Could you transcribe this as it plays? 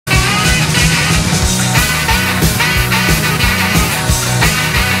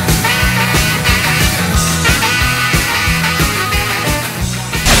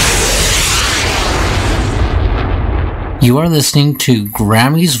You are listening to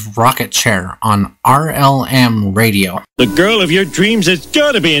Grammy's Rocket Chair on RLM Radio. The girl of your dreams has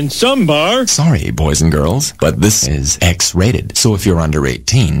got to be in some bar. Sorry, boys and girls, but this is X-rated. So if you're under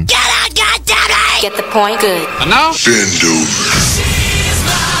 18... Get out, goddammit! Get the point? Good. And now? Bend over.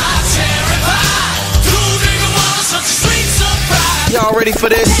 Y'all ready for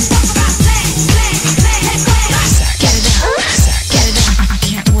this? Get it up. Get it up. I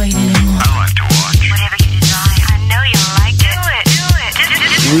can't wait anymore. I like to watch. Whatever you desire. I know you like it. Do it.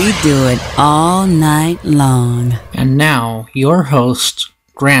 We do it all night long. And now, your host,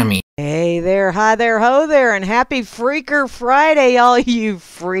 Grammy. Hey there, hi there, ho there, and happy Freaker Friday, all you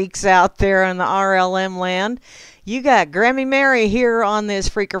freaks out there in the RLM land. You got Grammy Mary here on this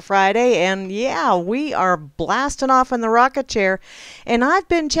Freaker Friday, and yeah, we are blasting off in the rocket chair. And I've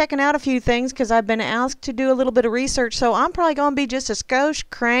been checking out a few things because I've been asked to do a little bit of research, so I'm probably going to be just a skosh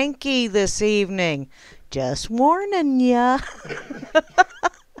cranky this evening. Just warning ya.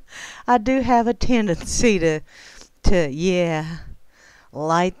 I do have a tendency to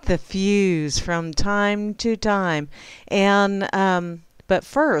light the fuse from time to time. And but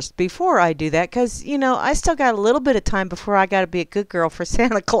first, before I do that, because, you know, I still got a little bit of time before I got to be a good girl for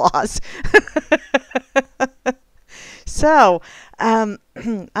Santa Claus. So,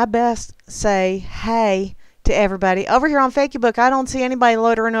 I best say hey to everybody. Over here on Facebook, I don't see anybody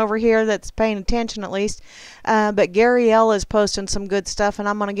loitering over here that's paying attention at least. But Gary L. is posting some good stuff, and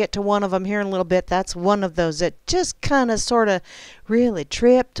I'm going to get to one of them here in a little bit. That's one of those that just kind of sort of really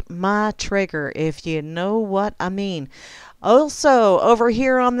tripped my trigger, if you know what I mean. Also, over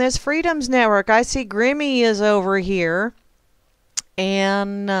here on this Freedoms Network, I see Grammy is over here.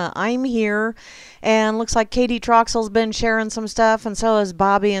 And I'm here. And looks like Katie Troxell's been sharing some stuff. And so has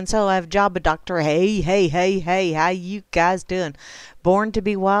Bobby. And so I have Jabba Doctor. Hey, how you guys doing? Born to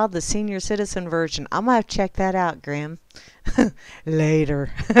be Wild, the senior citizen version. I'm going to have to check that out, Grim.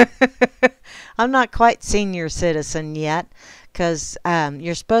 Later. I'm not quite senior citizen yet. Because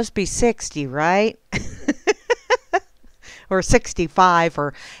you're supposed to be 60, right? Or 65,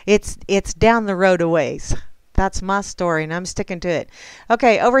 or it's down the road a ways. That's my story, and I'm sticking to it.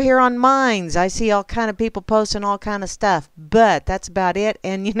 Okay, over here on Minds, I see all kind of people posting all kind of stuff, but that's about it.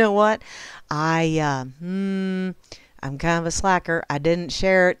 And you know what? I'm kind of a slacker. I didn't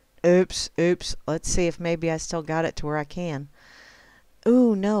share it. Oops. Let's see if maybe I still got it to where I can.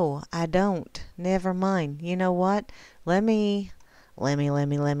 Ooh, no, I don't. Never mind. You know what? Lemmy.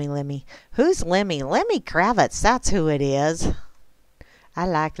 Who's Lemmy? Lemmy Kravitz. That's who it is. I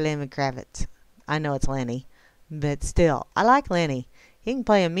like Lemmy Kravitz. I know it's Lenny, but still, I like Lenny. He can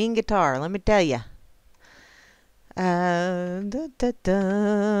play a mean guitar, let me tell you.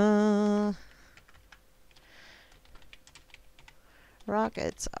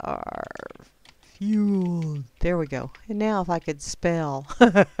 Rockets are fuel. There we go. And now if I could spell.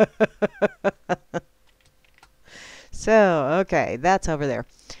 So, okay, that's over there.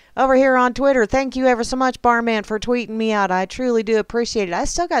 Over here on Twitter, thank you ever so much, Barman, for tweeting me out. I truly do appreciate it. I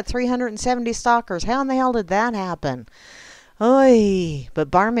still got 370 stalkers. How in the hell did that happen? Oy. But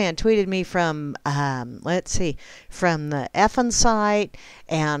Barman tweeted me from, let's see, from the effing site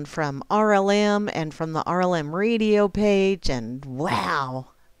and from RLM and from the RLM radio page. And wow,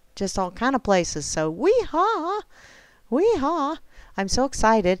 just all kind of places. So, wee-haw. I'm so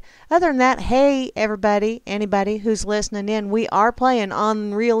excited. Other than that, hey, everybody, anybody who's listening in, we are playing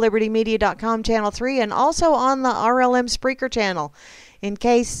on reallibertymedia.com channel 3 and also on the RLM Spreaker channel. In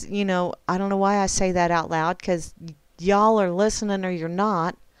case, you know, I don't know why I say that out loud, because y'all are listening or you're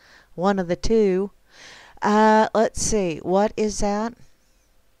not. One of the two. Let's see. What is that?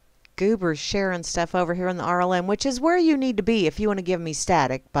 Goober's sharing stuff over here in the RLM, which is where you need to be if you want to give me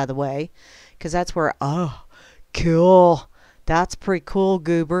static, by the way. Because that's where, oh, cool. That's pretty cool,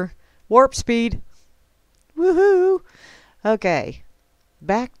 Goober. Warp speed. Woohoo. Okay.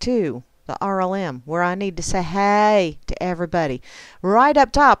 Back to the RLM, where I need to say hey to everybody. Right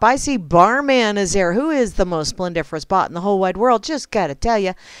up top, I see Barman is there. Who is the most splendiferous bot in the whole wide world? Just gotta tell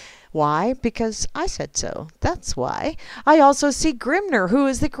you. Why? Because I said so. That's why. I also see Grimner, who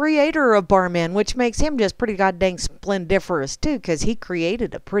is the creator of Barman, which makes him just pretty goddamn splendiferous, too, because he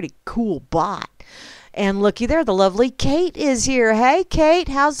created a pretty cool bot. And looky there, the lovely Kate is here. Hey, Kate,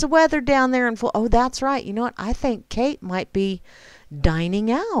 how's the weather down there in Oh, that's right. You know what? I think Kate might be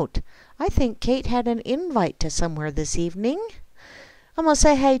dining out. I think Kate had an invite to somewhere this evening. I'm going to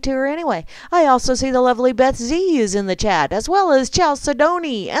say hey to her anyway. I also see the lovely Beth Z is in the chat, as well as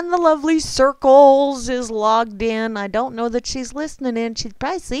Chalcedony, and the lovely Circles is logged in. I don't know that she's listening in. She's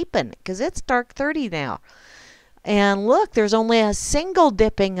probably sleeping, because it's dark 30 now. And look, there's only a single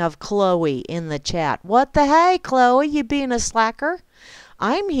dipping of Chloe in the chat. What the hey, Chloe? You being a slacker?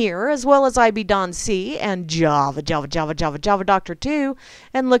 I'm here, as well as IB Don C and Java Doctor 2.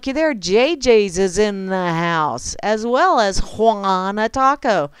 And looky there, JJ's is in the house, as well as Juana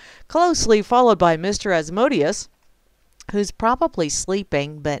Taco, closely followed by Mr. Asmodeus, who's probably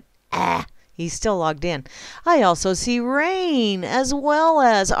sleeping, but he's still logged in. I also see Rain, as well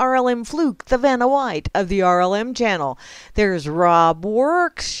as RLM Fluke, the Vanna White of the RLM channel. There's Rob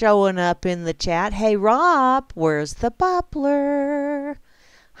Works showing up in the chat. Hey, Rob, where's the bubbler?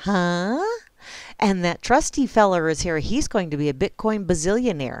 Huh? And that trusty feller is here. He's going to be a Bitcoin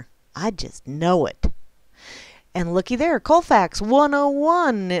bazillionaire. I just know it. And looky there, Colfax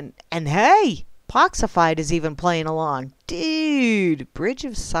 101. And hey, Poxified is even playing along. Dude, Bridge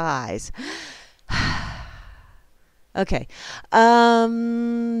of Sighs. Okay.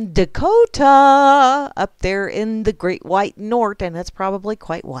 Dakota up there in the Great White North, and it's probably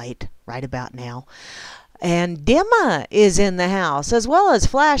quite white right about now. And Dimma is in the house, as well as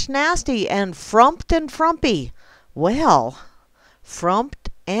Flash Nasty and Frumped and Frumpy. Well, Frumped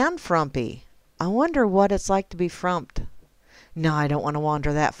and Frumpy. I wonder what it's like to be frumped. No, I don't want to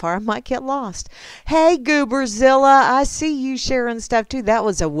wander that far. I might get lost. Hey, Gooberzilla, I see you sharing stuff too. That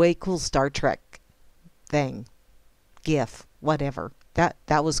was a way cool Star Trek thing. GIF, whatever. That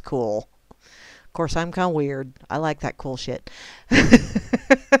was cool. Of course, I'm kind of weird. I like that cool shit.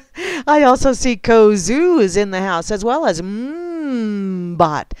 I also see Kozu is in the house, as well as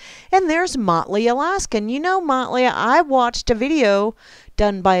Bot. And there's Motley Alaskan. You know, Motley, I watched a video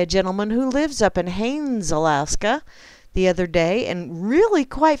done by a gentleman who lives up in Haines, Alaska, the other day, and really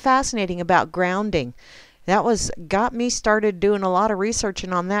quite fascinating about grounding. That got me started doing a lot of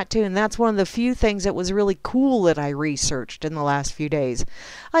researching on that too, and that's one of the few things that was really cool that I researched in the last few days.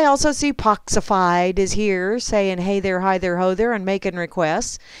 I also see Poxified is here saying hey there, hi there, ho there, and making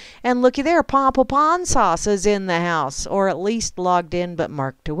requests. And looky there, Papa Pon Sauce is in the house, or at least logged in but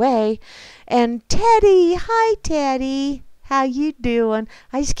marked away. And Teddy, hi Teddy, how you doing?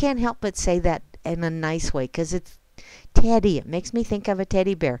 I just can't help but say that in a nice way because it's Teddy. It makes me think of a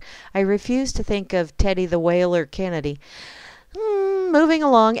teddy bear. I refuse to think of Teddy the Whaler Kennedy. Moving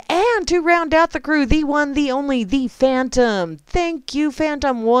along. And to round out the crew, the one, the only, the Phantom. Thank you,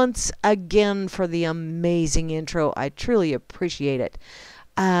 Phantom, once again for the amazing intro. I truly appreciate it.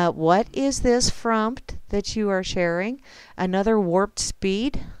 What is this frumped that you are sharing? Another warped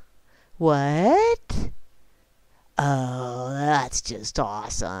speed? What? Oh, that's just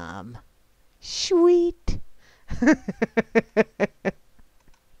awesome. Sweet.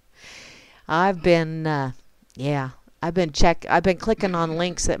 I've been clicking on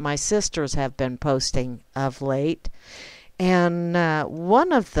links that my sisters have been posting of late, and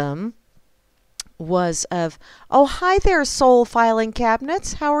one of them was of, oh, hi there, Soul Filing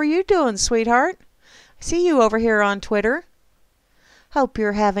Cabinets. How are you doing, sweetheart? I see you over here on Twitter. Hope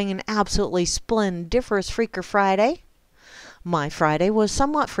you're having an absolutely splendiferous Freaker Friday. My Friday was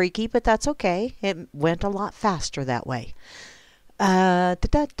somewhat freaky, but that's okay. It went a lot faster that way.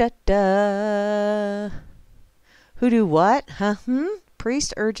 Who do what? Huh?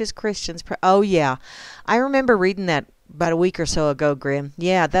 Priest urges Christians. Oh, yeah. I remember reading that about a week or so ago, Grim.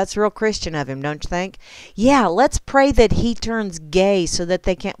 Yeah, that's real Christian of him, don't you think? Yeah, let's pray that he turns gay so that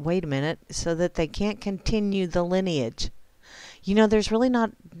they can't... Wait a minute. So that they can't continue the lineage. You know, there's really not...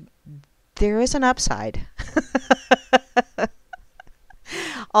 There is an upside.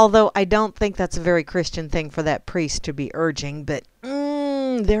 Although I don't think that's a very Christian thing for that priest to be urging, but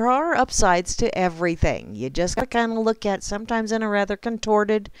there are upsides to everything. You just got to kind of look at it sometimes in a rather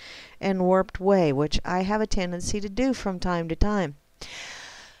contorted and warped way, which I have a tendency to do from time to time.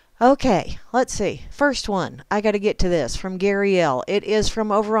 Okay, let's see. First one, I got to get to this from Gary L. It is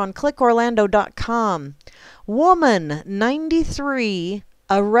from over on clickorlando.com. Woman, 93,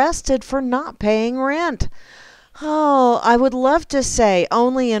 arrested for not paying rent. Oh, I would love to say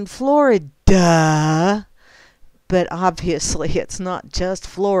only in Florida, but obviously it's not just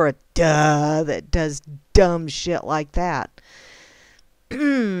Florida that does dumb shit like that.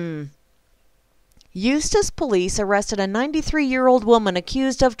 Eustis police arrested a 93-year-old woman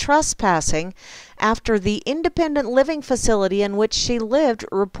accused of trespassing after the independent living facility in which she lived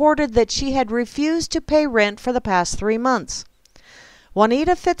reported that she had refused to pay rent for the past 3 months.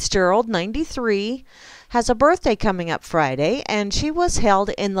 Juanita Fitzgerald, 93, has a birthday coming up Friday, and she was held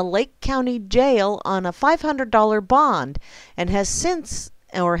in the Lake County Jail on a $500 bond and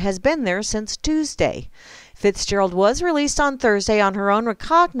has been there since Tuesday. Fitzgerald was released on Thursday on her own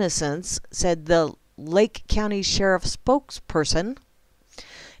recognizance, said the Lake County Sheriff's spokesperson.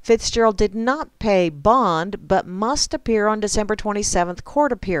 Fitzgerald did not pay bond, but must appear on December 27th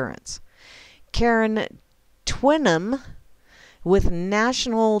court appearance. Karen Twynham, with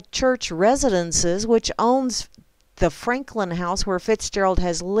National Church Residences, which owns the Franklin house where Fitzgerald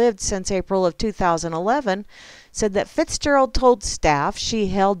has lived since April of 2011, said that Fitzgerald told staff she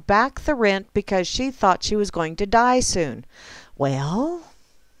held back the rent because she thought she was going to die soon. Well,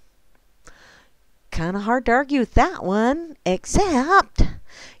 kind of hard to argue with that one, except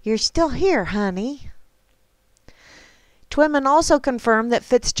you're still here, honey. Twinman also confirmed that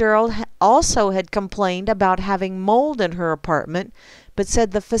Fitzgerald also had complained about having mold in her apartment, but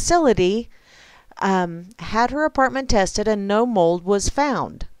said the facility had her apartment tested and no mold was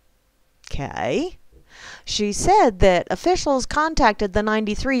found. Okay. She said that officials contacted the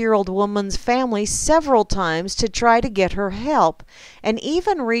 93-year-old woman's family several times to try to get her help, and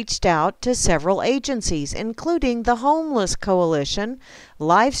even reached out to several agencies, including the Homeless Coalition,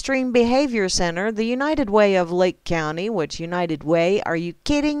 Livestream Behavior Center, the United Way of Lake County, which United Way, are you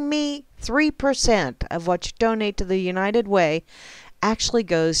kidding me? 3% of what you donate to the United Way actually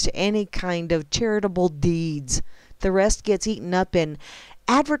goes to any kind of charitable deeds. The rest gets eaten up in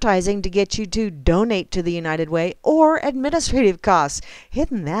advertising to get you to donate to the United Way or administrative costs.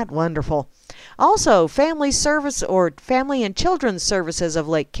 Isn't that wonderful? Also, Family Service or Family and Children's Services of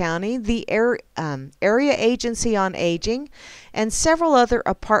Lake County, the Area Agency on Aging, and several other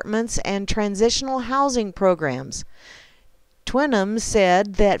apartments and transitional housing programs. Twynham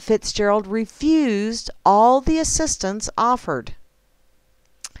said that Fitzgerald refused all the assistance offered.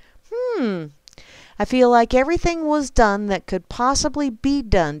 I feel like everything was done that could possibly be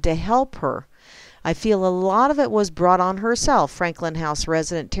done to help her. I feel a lot of it was brought on herself, Franklin House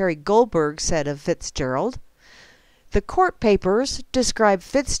resident Terry Goldberg said of Fitzgerald. The court papers described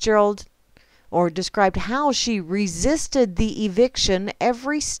how she resisted the eviction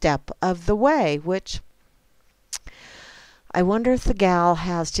every step of the way, which I wonder if the gal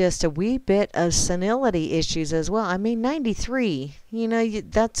has just a wee bit of senility issues as well. I mean, 93,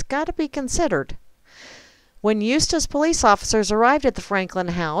 that's got to be considered. When Eustis police officers arrived at the Franklin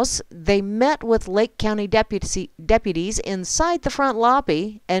house, they met with Lake County deputies inside the front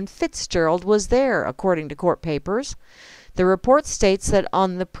lobby, and Fitzgerald was there, according to court papers. The report states that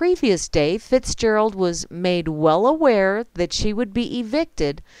on the previous day, Fitzgerald was made well aware that she would be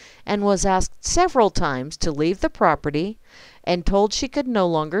evicted and was asked several times to leave the property and told she could no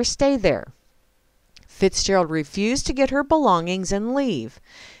longer stay there. Fitzgerald refused to get her belongings and leave,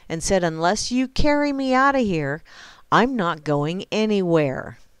 and said, "Unless you carry me out of here, I'm not going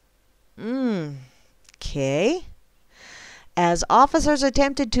anywhere." Okay. As officers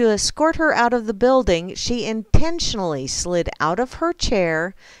attempted to escort her out of the building, she intentionally slid out of her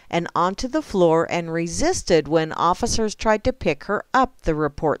chair and onto the floor and resisted when officers tried to pick her up, the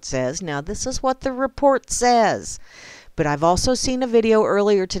report says. Now, this is what the report says. But I've also seen a video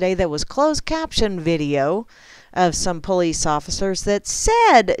earlier today that was closed caption video of some police officers that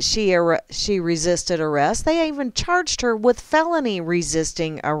said she resisted arrest. They even charged her with felony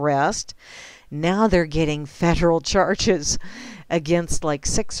resisting arrest. Now they're getting federal charges against like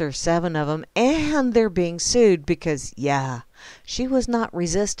 6 or 7 of them, and they're being sued because, yeah, she was not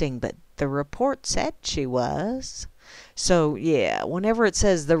resisting, but the report said she was. So, yeah, whenever it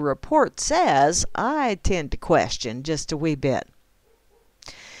says the report says, I tend to question just a wee bit.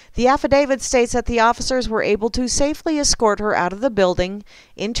 The affidavit states that the officers were able to safely escort her out of the building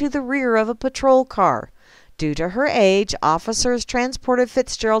into the rear of a patrol car. Due to her age, officers transported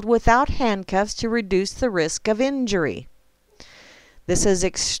Fitzgerald without handcuffs to reduce the risk of injury. This is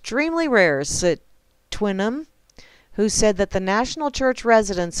extremely rare, said Twynham, who said that the National Church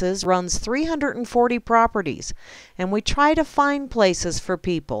Residences runs 340 properties, and we try to find places for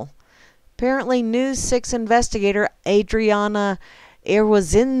people. Apparently, News 6 investigator Adriana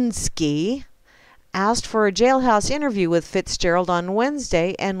Irwazinski asked for a jailhouse interview with Fitzgerald on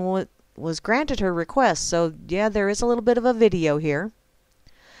Wednesday and was granted her request. So, yeah, there is a little bit of a video here.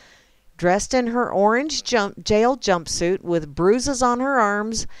 Dressed in her orange jail jumpsuit with bruises on her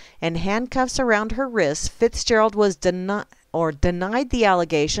arms and handcuffs around her wrists, Fitzgerald was denied the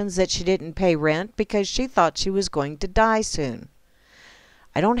allegations that she didn't pay rent because she thought she was going to die soon.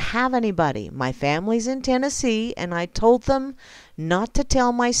 "I don't have anybody. My family's in Tennessee, and I told them not to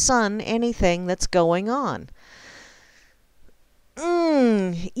tell my son anything that's going on."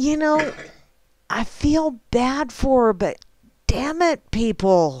 I feel bad for her, but damn it,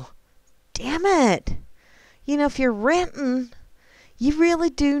 people. Damn it. If you're renting, you really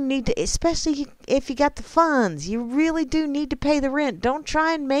do need to, especially if you got the funds, you really do need to pay the rent. Don't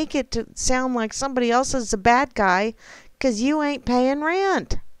try and make it to sound like somebody else is the bad guy because you ain't paying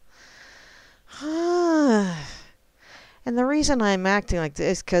rent. And the reason I'm acting like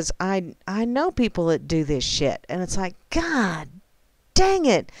this is because I know people that do this shit. And it's like, God dang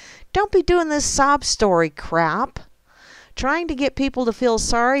it. Don't be doing this sob story crap. Trying to get people to feel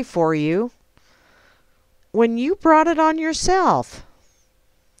sorry for you when you brought it on yourself.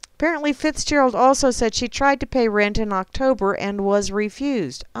 Apparently, Fitzgerald also said she tried to pay rent in October and was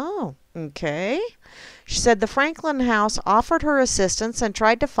refused. Oh, okay. She said the Franklin house offered her assistance and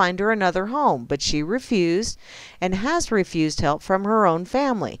tried to find her another home, but she refused and has refused help from her own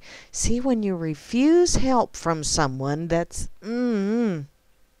family. See, when you refuse help from someone, that's... I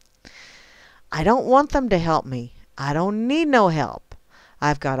don't want them to help me. I don't need no help.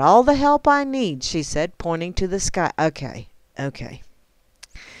 I've got all the help I need, she said, pointing to the sky. Okay.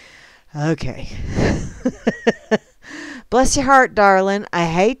 Bless your heart, darling. I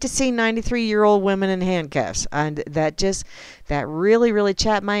hate to see 93-year-old women in handcuffs. That really, really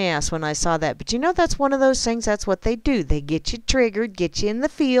chapped my ass when I saw that. But you know, that's one of those things, that's what they do. They get you triggered, get you in the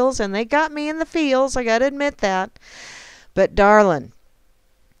feels, and they got me in the feels. I got to admit that. But, darling,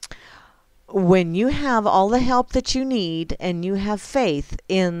 when you have all the help that you need and you have faith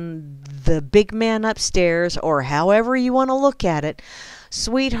in the big man upstairs, or however you want to look at it,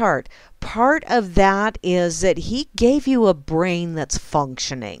 sweetheart, part of that is that he gave you a brain that's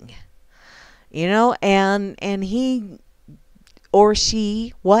functioning, you know, and he or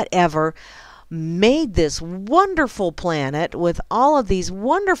she, whatever, made this wonderful planet with all of these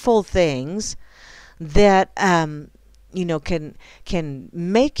wonderful things that, you know, can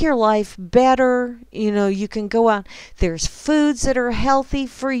make your life better. You know, you can go out. There's foods that are healthy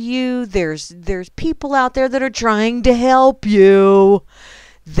for you. There's people out there that are trying to help you.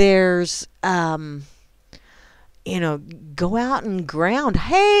 There's, you know, go out and ground.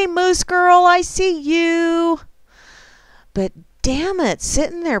 Hey, Moose Girl, I see you. But damn it,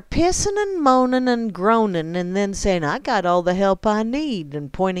 sitting there pissing and moaning and groaning and then saying, I got all the help I need,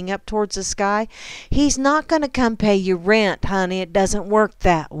 and pointing up towards the sky. He's not going to come pay you rent, honey. It doesn't work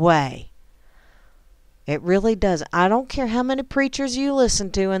that way. It really doesn't. I don't care how many preachers you listen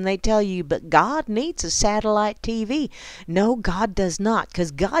to and they tell you, but God needs a satellite TV. No, God does not,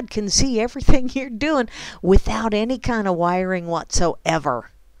 because God can see everything you're doing without any kind of wiring whatsoever.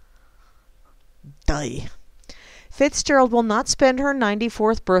 Duh. Fitzgerald will not spend her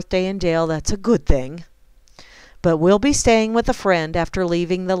 94th birthday in jail. That's a good thing. But will be staying with a friend after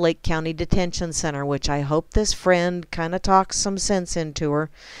leaving the Lake County Detention Center, which I hope this friend kind of talks some sense into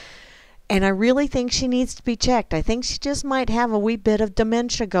her. And I really think she needs to be checked. I think she just might have a wee bit of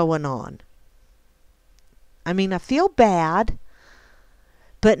dementia going on. I mean, I feel bad,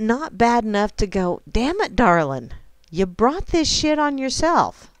 but not bad enough to go, damn it, darling, you brought this shit on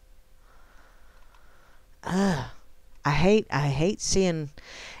yourself. I hate seeing,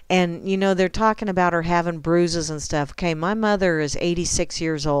 and you know, they're talking about her having bruises and stuff. Okay, my mother is 86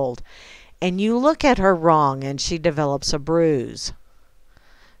 years old, and you look at her wrong and she develops a bruise.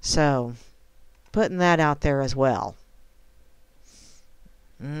 So, putting that out there as well.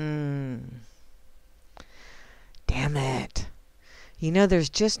 Damn it. You know, there's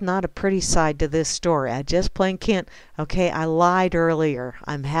just not a pretty side to this story. I just plain can't. Okay, I lied earlier.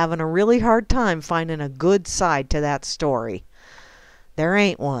 I'm having a really hard time finding a good side to that story. There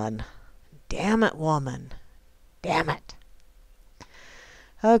ain't one. Damn it, woman. Damn it.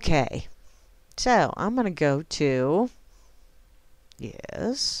 Okay. So, I'm going to go to...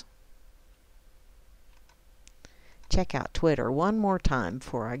 Yes. Check out Twitter one more time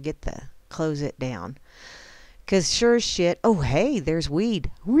before I get the... Close it down. Because sure as shit, oh hey, there's weed.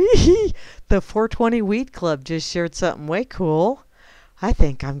 Wee! The 420 Weed Club just shared something way cool. I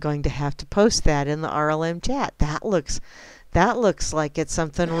think I'm going to have to post that in the RLM chat. That looks like it's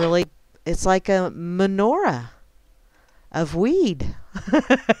something really, it's like a menorah of weed.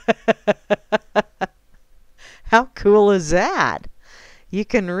 How cool is that? You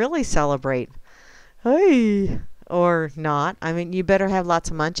can really celebrate. Hey, or not. I mean, you better have lots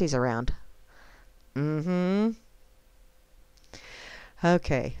of munchies around.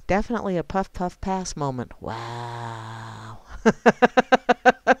 Okay, definitely a puff puff pass moment. Wow.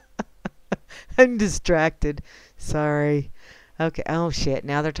 I'm distracted. Sorry. Okay, oh shit,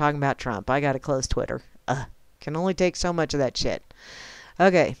 now they're talking about Trump. I gotta close Twitter. Can only take so much of that shit.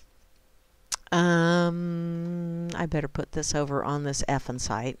 Okay. I better put this over on this effing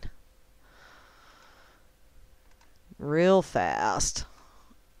site. Real fast.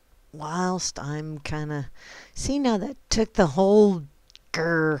 Whilst I'm kind of... See, now that took the whole...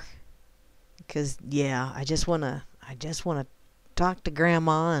 Grr. Because, yeah, I just want to talk to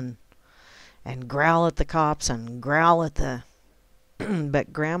Grandma and growl at the cops and growl at the...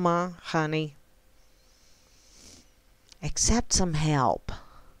 But Grandma, honey, Accept some help.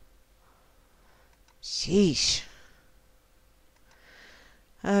 Sheesh.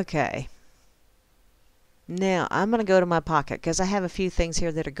 Okay. Now, I'm going to go to my pocket because I have a few things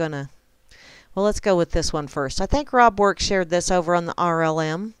here that are going to... Well, let's go with this one first. I think Rob Work shared this over on the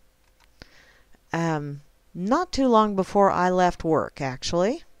RLM. Not too long before I left work,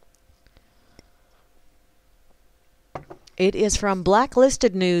 actually. It is from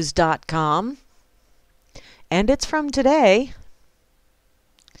blacklistednews.com. And it's from today.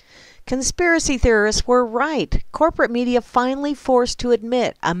 Conspiracy theorists were right. Corporate media finally forced to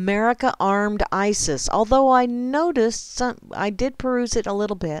admit America armed ISIS. Although I noticed I did peruse it a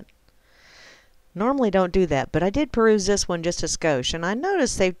little bit. Normally don't do that, but I did peruse this one just a skosh. And I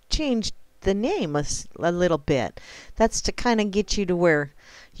noticed they've changed the name a little bit. That's to kind of get you to where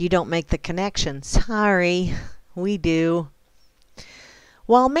you don't make the connection. Sorry, we do.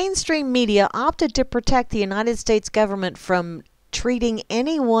 While mainstream media opted to protect the United States government from treating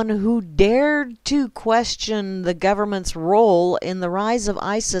anyone who dared to question the government's role in the rise of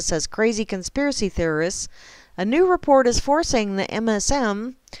ISIS as crazy conspiracy theorists, a new report is forcing the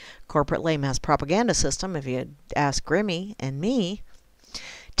MSM, corporate lame-ass propaganda system, if you ask Grammy and me,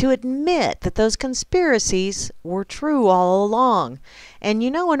 to admit that those conspiracies were true all along. And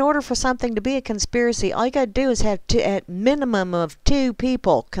you know, in order for something to be a conspiracy, all you got to do is have at minimum of 2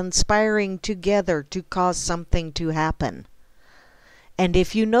 people conspiring together to cause something to happen. And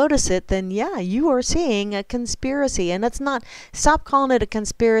if you notice it, then yeah, you are seeing a conspiracy. And it's not, stop calling it a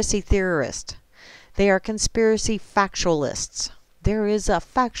conspiracy theorist. They are conspiracy factualists. There is a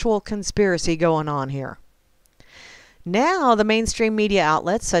factual conspiracy going on here. Now, the mainstream media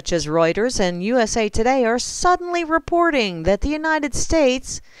outlets such as Reuters and USA Today are suddenly reporting that the United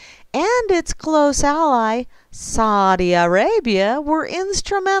States and its close ally, Saudi Arabia, were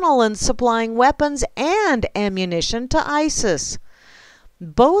instrumental in supplying weapons and ammunition to ISIS.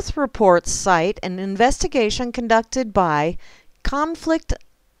 Both reports cite an investigation conducted by Conflict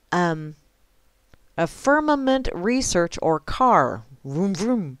Affirmament Research, or CAR,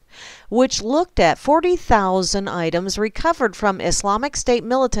 which looked at 40,000 items recovered from Islamic State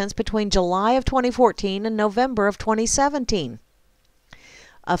militants between July of 2014 and November of 2017.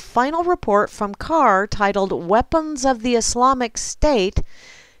 A final report from CAR titled Weapons of the Islamic State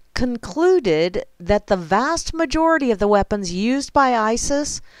concluded that the vast majority of the weapons used by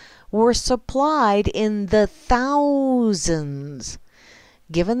ISIS were supplied in the thousands.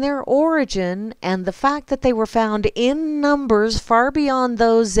 Given their origin and the fact that they were found in numbers far beyond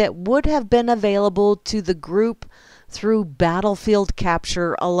those that would have been available to the group through battlefield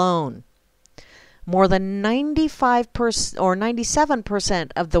capture alone. More than 95% or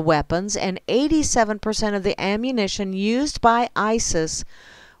 97% of the weapons and 87% of the ammunition used by ISIS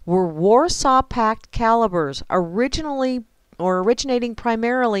were Warsaw Pact calibers, originating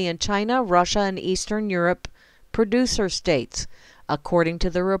primarily in China, Russia, and Eastern Europe producer states, according to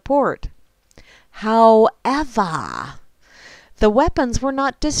the report. However, the weapons were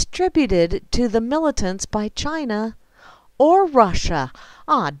not distributed to the militants by China or Russia.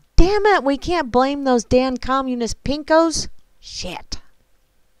 Ah, damn it, we can't blame those damn communist pinkos. Shit.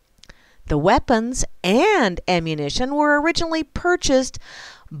 The weapons and ammunition were originally purchased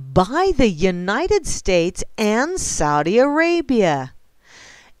by the United States and Saudi Arabia,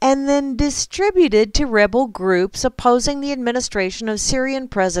 and then distributed to rebel groups opposing the administration of Syrian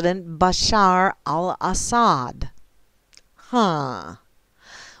President Bashar al-Assad. While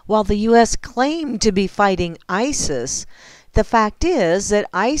the U.S. claimed to be fighting ISIS, the fact is that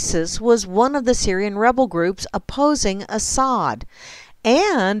ISIS was one of the Syrian rebel groups opposing Assad.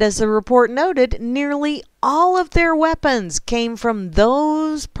 And, as the report noted, nearly all of their weapons came from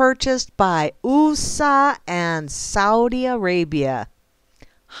those purchased by USA and Saudi Arabia.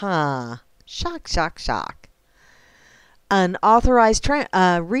 Shock, shock, shock. Unauthorized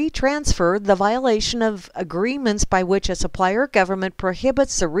retransfer, the violation of agreements by which a supplier government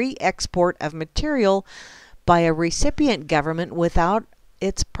prohibits the re-export of material by a recipient government without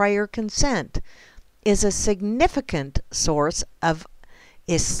its prior consent, is a significant source of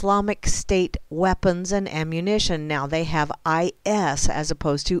Islamic State weapons and ammunition. Now they have IS as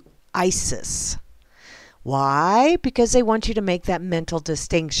opposed to ISIS. Why? Because they want you to make that mental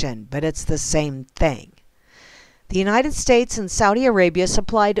distinction, but it's the same thing. The United States and Saudi Arabia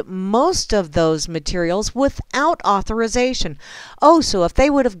supplied most of those materials without authorization. Oh, so if they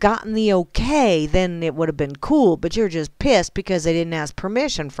would have gotten the okay, then it would have been cool, but you're just pissed because they didn't ask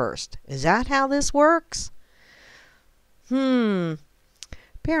permission first. Is that how this works? Apparently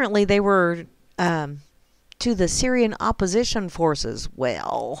they were to the Syrian opposition forces.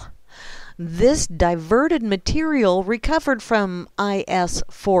 Well, This diverted material recovered from IS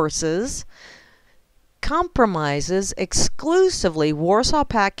forces compromises exclusively Warsaw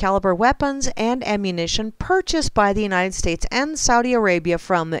Pact caliber weapons and ammunition purchased by the United States and Saudi Arabia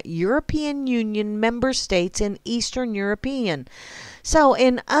from European Union member states in Eastern European. So,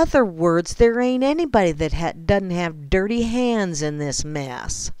 in other words, there ain't anybody that doesn't have dirty hands in this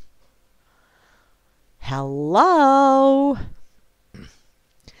mess. Hello?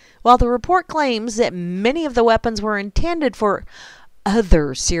 While the report claims that many of the weapons were intended for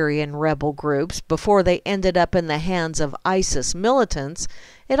other Syrian rebel groups before they ended up in the hands of ISIS militants,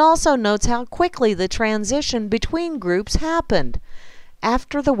 it also notes how quickly the transition between groups happened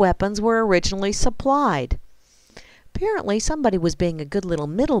after the weapons were originally supplied. Apparently, somebody was being a good little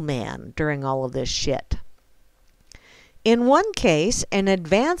middleman during all of this shit. In one case, an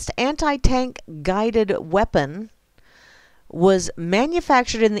advanced anti-tank guided weapon was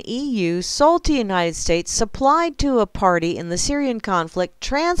manufactured in the EU, sold to the United States, supplied to a party in the Syrian conflict,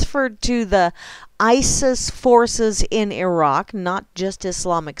 transferred to the ISIS forces in Iraq, not just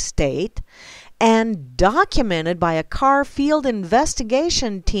Islamic State, and documented by a car field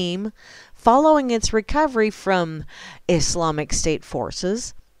investigation team following its recovery from Islamic State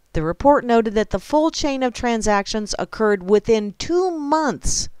forces. The report noted that the full chain of transactions occurred within 2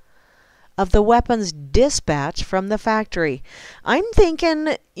 months of the weapons dispatch from the factory. I'm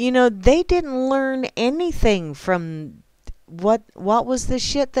thinking, they didn't learn anything from what was the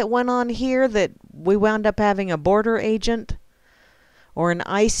shit that went on here that we wound up having a border agent or an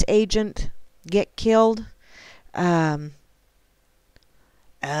ICE agent get killed. Is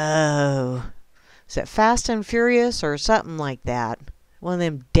it Fast and Furious or something like that? One of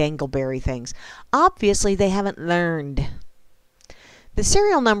them dangleberry things. Obviously, they haven't learned. The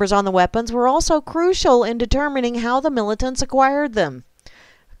serial numbers on the weapons were also crucial in determining how the militants acquired them.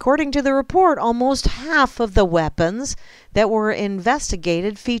 According to the report, almost half of the weapons that were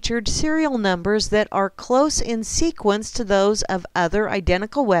investigated featured serial numbers that are close in sequence to those of other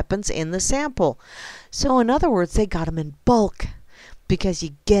identical weapons in the sample. So, in other words, they got them in bulk because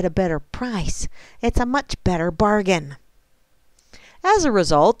you get a better price. It's a much better bargain. As a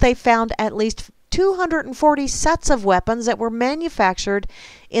result, they found at least 240 sets of weapons that were manufactured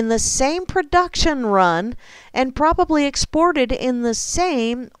in the same production run and probably exported in the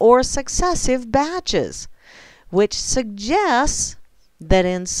same or successive batches, which suggests that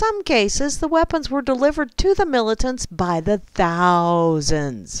in some cases the weapons were delivered to the militants by the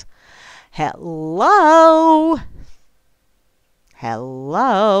thousands. Hello?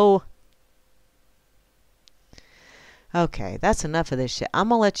 Hello? Okay, that's enough of this shit. I'm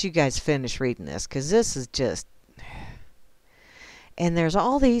going to let you guys finish reading this because this is just... And there's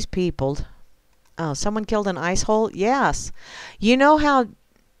all these people. Oh, someone killed an ice hole? Yes. You know how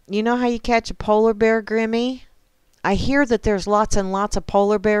you catch a polar bear, Grammy? I hear that there's lots and lots of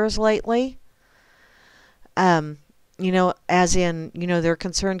polar bears lately. As in, they're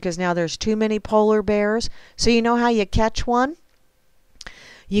concerned because now there's too many polar bears. So you know how you catch one?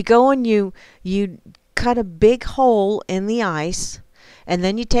 You go and you cut a big hole in the ice, and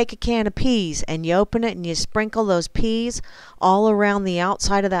then you take a can of peas and you open it and you sprinkle those peas all around the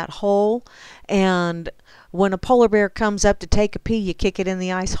outside of that hole, and when a polar bear comes up to take a pea, you kick it in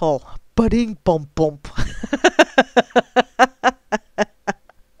the ice hole. Ba-ding, bump, bump.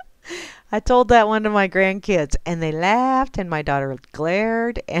 I told that one to my grandkids, and they laughed, and my daughter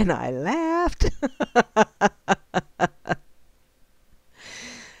glared, and I laughed.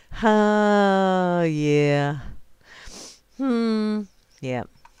 Oh, yeah. Yeah.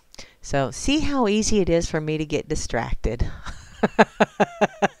 So, see how easy it is for me to get distracted.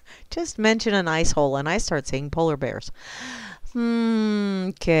 Just mention an ice hole, and I start seeing polar bears.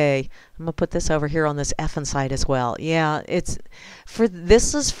 Okay. I'm going to put this over here on this effing side as well. Yeah,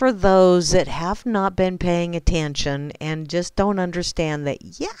 this is for those that have not been paying attention and just don't understand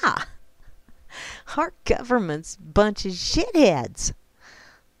that, yeah, our government's a bunch of shitheads.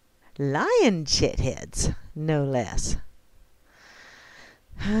 Lying shitheads, no less.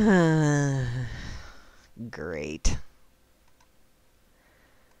 Great.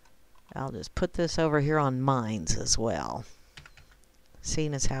 I'll just put this over here on mines as well,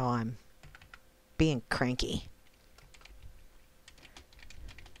 seeing as how I'm being cranky.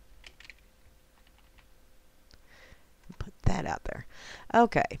 Put that out there.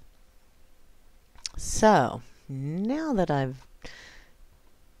 Okay. So, now that I've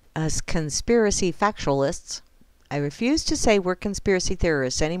us conspiracy factualists, I refuse to say we're conspiracy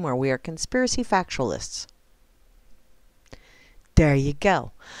theorists anymore. We are conspiracy factualists. There you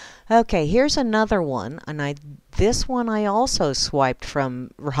go. Okay, here's another one, and this one I also swiped from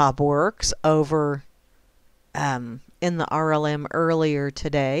RobWorks over in the RLM earlier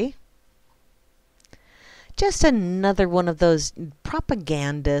today. Just another one of those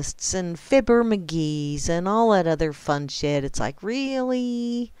propagandists and Fibber McGee's and all that other fun shit. It's like,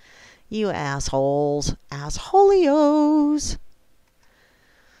 really? You assholes. Assholios.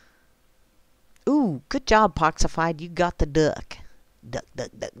 Ooh, good job, Poxified. You got the duck. Duck, duck,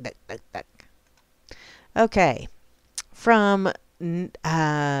 duck, duck, duck, duck. Okay. From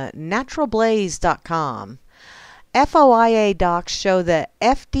naturalblaze.com. FOIA docs show that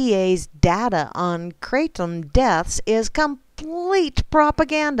FDA's data on kratom deaths is complete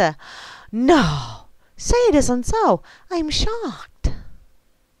propaganda. No, say it isn't so. I'm shocked.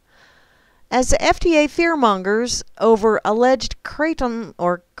 As the FDA fearmongers over alleged kratom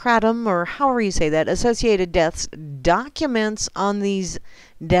or however you say that, associated deaths, documents on these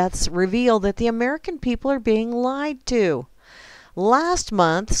deaths reveal that the American people are being lied to. Last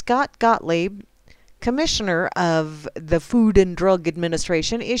month, Scott Gottlieb, Commissioner of the Food and Drug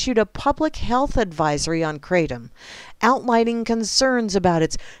Administration, issued a public health advisory on kratom, outlining concerns about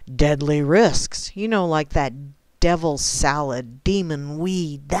its deadly risks. You know, like that devil salad, demon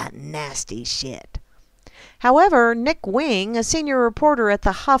weed, that nasty shit. However, Nick Wing, a senior reporter at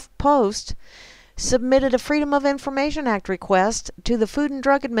the HuffPost, submitted a Freedom of Information Act request to the Food and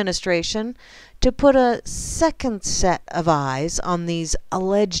Drug Administration to put a second set of eyes on these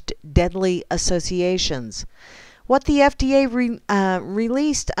alleged deadly associations. What the FDA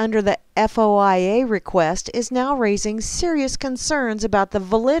released under the FOIA request is now raising serious concerns about the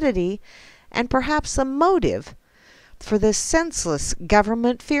validity and perhaps the motive for this senseless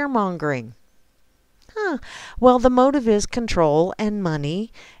government fear-mongering. Well, the motive is control and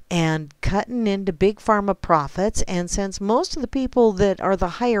money and cutting into big pharma profits. And since most of the people that are the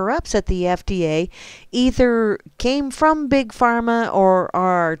higher-ups at the FDA either came from big pharma or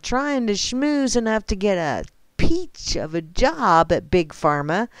are trying to schmooze enough to get a peach of a job at big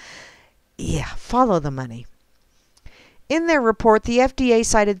pharma, follow the money. In their report, the FDA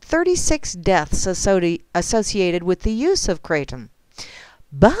cited 36 deaths associated with the use of kratom.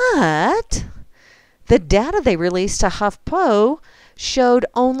 But the data they released to HuffPo showed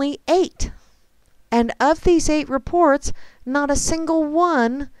only 8. And of these 8 reports, not a single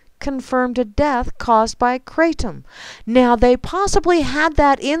one confirmed a death caused by kratom. Now, they possibly had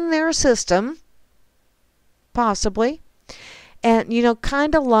that in their system. Possibly. And, you know,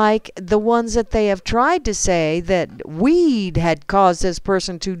 kind of like the ones that they have tried to say that weed had caused this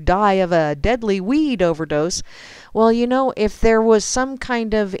person to die of a deadly weed overdose. Well, you know, if there was some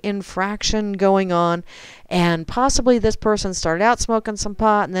kind of infraction going on and possibly this person started out smoking some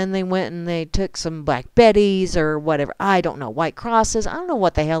pot and then they went and they took some Black Betties or whatever. I don't know, White Crosses. I don't know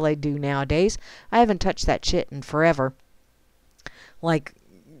what the hell they do nowadays. I haven't touched that shit in forever. Like,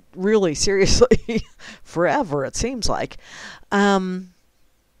 really, seriously, forever, it seems like. You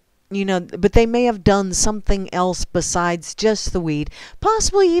know, but they may have done something else besides just the weed.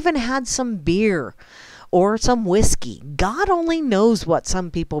 Possibly even had some beer or some whiskey. God only knows what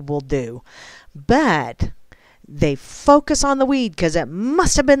some people will do. But they focus on the weed because it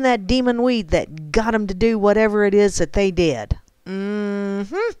must have been that demon weed that got them to do whatever it is that they did.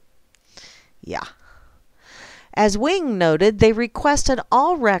 Yeah. As Wing noted, they requested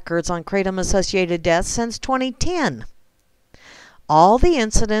all records on kratom-associated deaths since 2010. All the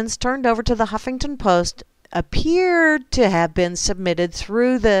incidents turned over to the Huffington Post appeared to have been submitted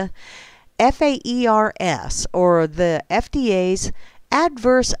through the FAERS, or the FDA's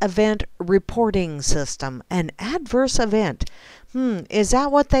Adverse Event Reporting System. An adverse event. Is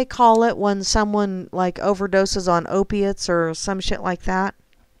that what they call it when someone, like, overdoses on opiates or some shit like that?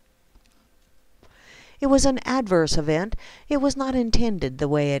 It was an adverse event. It was not intended the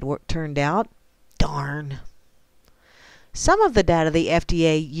way it turned out. Darn. Some of the data the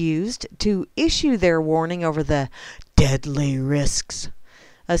FDA used to issue their warning over the deadly risks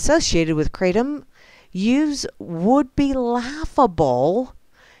associated with kratom use would be laughable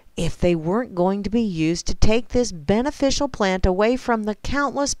if they weren't going to be used to take this beneficial plant away from the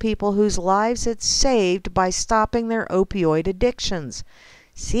countless people whose lives it saved by stopping their opioid addictions.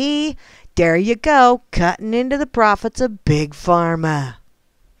 See? There you go, cutting into the profits of Big Pharma.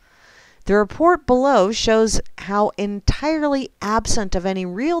 The report below shows how entirely absent of any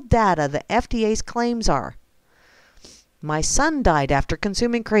real data the FDA's claims are. My son died after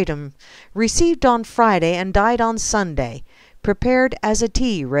consuming kratom, received on Friday and died on Sunday. Prepared as a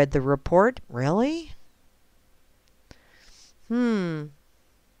tea, read the report. Really? How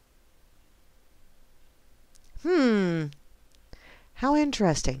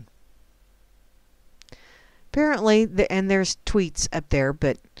interesting. Apparently, and there's tweets up there,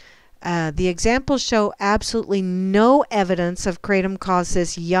 but the examples show absolutely no evidence of kratom caused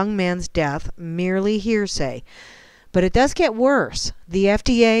this young man's death, merely hearsay. But it does get worse. The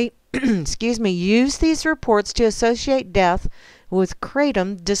FDA, excuse me, used these reports to associate death with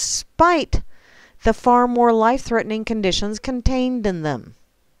kratom despite the far more life-threatening conditions contained in them.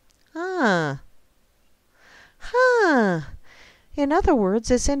 In other words,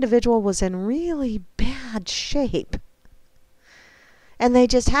 this individual was in really bad shape. And they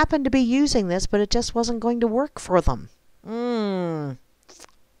just happened to be using this, but it just wasn't going to work for them.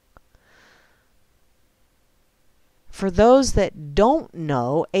 For those that don't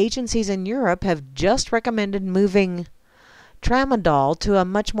know, agencies in Europe have just recommended moving tramadol to a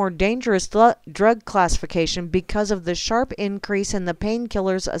much more dangerous drug classification because of the sharp increase in the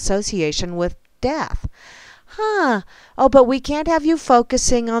painkiller's association with death. Oh, but we can't have you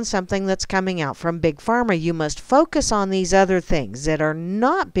focusing on something that's coming out from Big Pharma. You must focus on these other things that are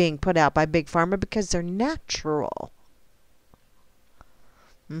not being put out by Big Pharma because they're natural.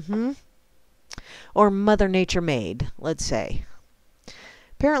 Or Mother Nature made, let's say.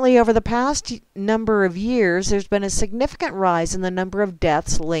 Apparently, over the past number of years, there's been a significant rise in the number of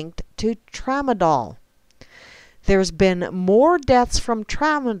deaths linked to tramadol. There's been more deaths from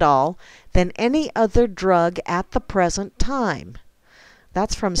tramadol than any other drug at the present time.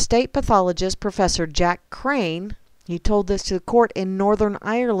 That's from state pathologist Professor Jack Crane. He told this to the court in Northern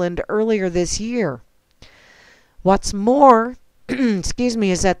Ireland earlier this year. What's more, excuse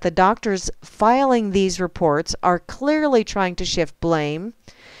me, is that the doctors filing these reports are clearly trying to shift blame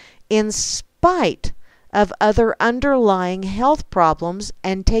in spite of other underlying health problems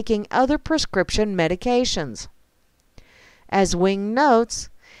and taking other prescription medications. As Wing notes,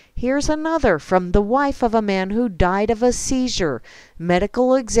 here's another from the wife of a man who died of a seizure.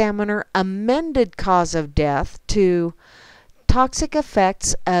 Medical examiner amended cause of death to toxic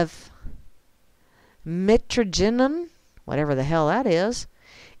effects of mitragynine, whatever the hell that is,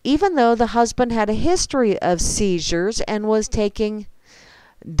 even though the husband had a history of seizures and was taking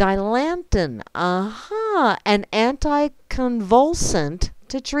Dilantin, an anticonvulsant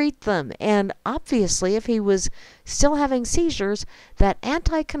to treat them. And obviously, if he was still having seizures, that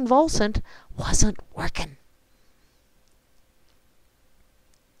anticonvulsant wasn't working.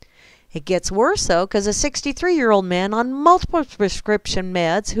 It gets worse, though, because a 63-year-old man on multiple prescription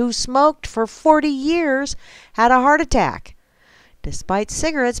meds who smoked for 40 years had a heart attack. Despite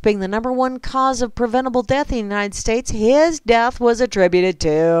cigarettes being the #1 cause of preventable death in the United States, his death was attributed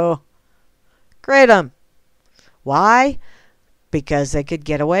to kratom. Why? Because they could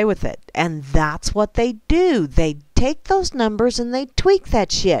get away with it. And that's what they do. They take those numbers and they tweak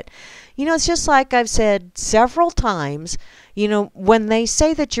that shit. You know, it's just like I've said several times, you know, when they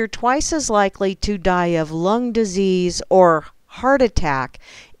say that you're twice as likely to die of lung disease or heart attack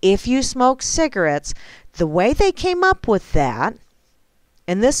if you smoke cigarettes, the way they came up with that,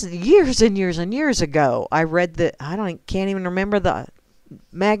 and this is years and years and years ago, I read can't even remember the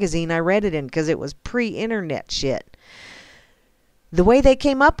magazine I read it in because it was pre-internet shit. The way they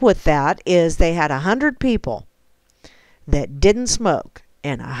came up with that is they had 100 people that didn't smoke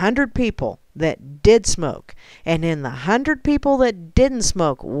and 100 people that did smoke. And in the 100 people that didn't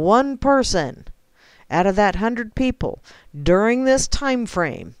smoke, one person out of that 100 people during this time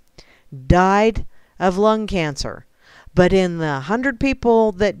frame died of lung cancer. But in the 100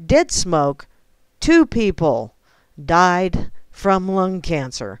 people that did smoke, 2 people died from lung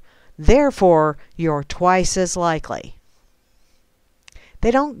cancer. Therefore, you're twice as likely.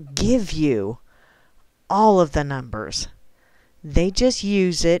 They don't give you all of the numbers. They just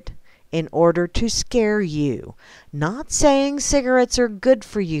use it in order to scare you. Not saying cigarettes are good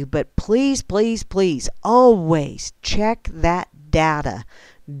for you, but please, please, please, always check that data.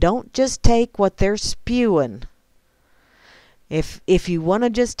 Don't just take what they're spewing. If you want to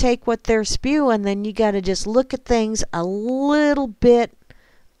just take what they're spewing, then you got to just look at things a little bit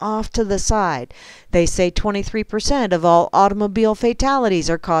off to the side. They say 23% of all automobile fatalities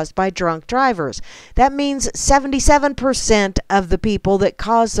are caused by drunk drivers. That means 77% of the people that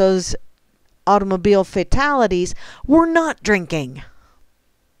cause those automobile fatalities were not drinking.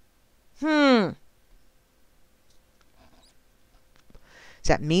 Does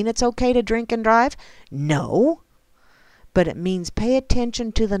that mean it's okay to drink and drive? No. But it means pay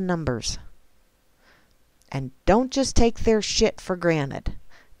attention to the numbers. And don't just take their shit for granted.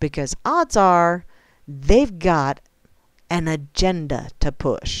 Because odds are they've got an agenda to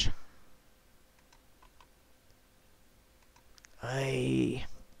push. Ay.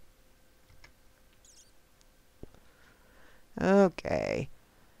 Okay.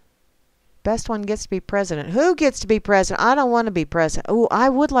 Best one gets to be president. Who gets to be president? I don't want to be president. Oh, I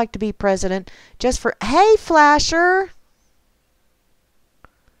would like to be president just for... Hey, Flasher!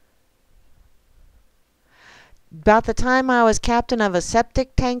 About the time I was captain of a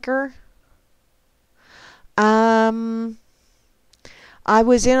septic tanker, I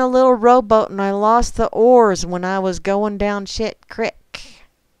was in a little rowboat and I lost the oars when I was going down shit creek.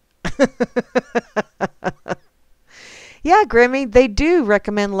 Yeah, Grammy, they do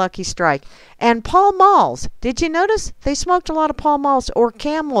recommend Lucky Strike. And Pall Malls. Did you notice? They smoked a lot of Pall Malls or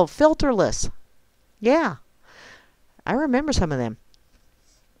Camel, filterless. Yeah. I remember some of them.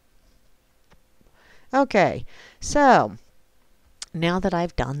 Okay, so now that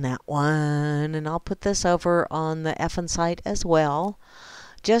I've done that one, and I'll put this over on the effing site as well,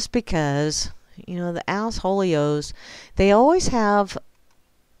 just because, you know, the assholeios, they always have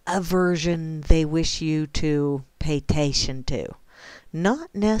a version they wish you to pay attention to.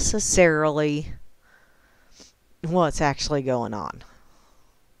 Not necessarily what's actually going on.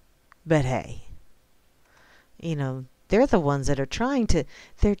 But hey, you know, they're the ones that are trying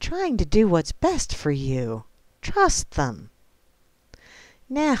to do what's best for you. Trust them.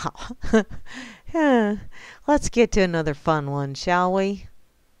 Now, let's get to another fun one, shall we?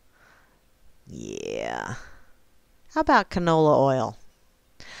 Yeah. How about canola oil?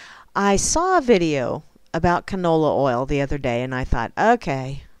 I saw a video about canola oil the other day, and I thought,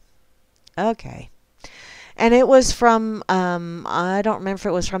 okay. And it was from, I don't remember if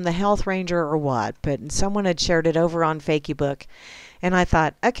it was from the Health Ranger or what, but someone had shared it over on Facebook. And I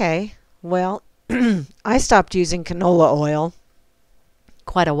thought, okay, well, I stopped using canola oil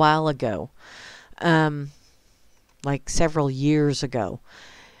quite a while ago, like several years ago.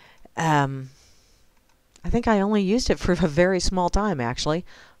 I think I only used it for a very small time, actually.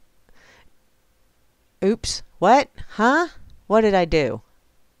 Oops. What? Huh? What did I do?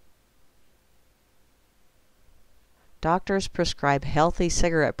 Doctors prescribe healthy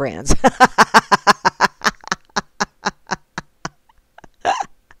cigarette brands.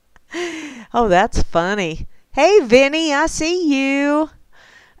 Oh, that's funny. Hey, Vinny, I see you.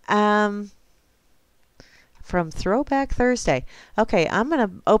 From Throwback Thursday. Okay, I'm going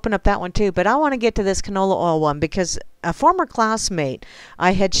to open up that one too, but I want to get to this canola oil one because a former classmate,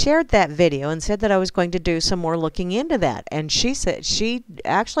 I had shared that video and said that I was going to do some more looking into that. And she said she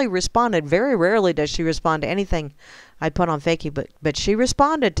actually responded. Very rarely does she respond to anything I put on Facebook, but she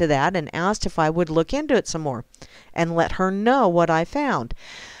responded to that and asked if I would look into it some more and let her know what I found.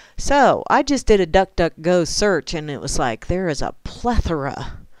 So I just did a DuckDuckGo search, and it was like there is a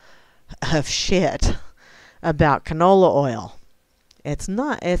plethora of shit about canola oil. It's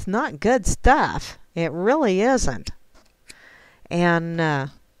not good stuff. It really isn't. And I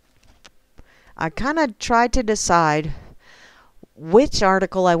kind of tried to decide which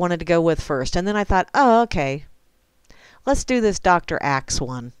article I wanted to go with first. And then I thought, oh, okay, let's do this Dr. Axe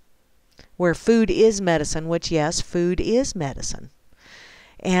one, where food is medicine, which, yes, food is medicine.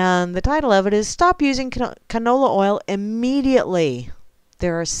 And the title of it is Stop Using Canola Oil Immediately.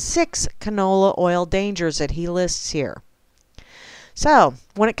 There are 6 canola oil dangers that he lists here. So,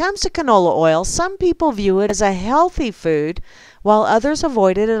 when it comes to canola oil, some people view it as a healthy food, while others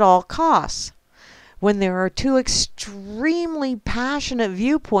avoid it at all costs. When there are two extremely passionate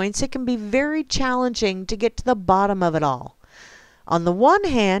viewpoints, it can be very challenging to get to the bottom of it all. On the one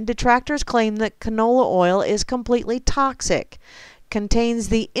hand, detractors claim that canola oil is completely toxic, contains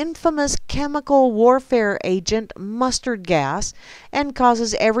the infamous chemical warfare agent mustard gas, and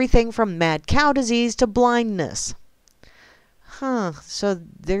causes everything from mad cow disease to blindness. So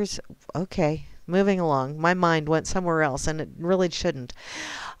there's... okay, moving along. My mind went somewhere else, and it really shouldn't.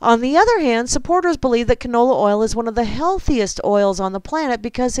 On the other hand, supporters believe that canola oil is one of the healthiest oils on the planet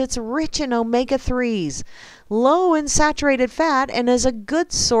because it's rich in omega-3s, low in saturated fat, and is a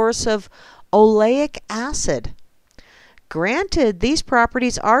good source of oleic acid. Granted, these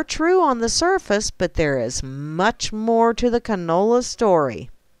properties are true on the surface, but there is much more to the canola story.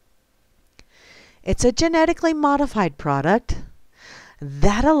 It's a genetically modified product.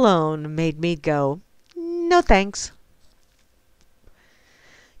 That alone made me go, no thanks.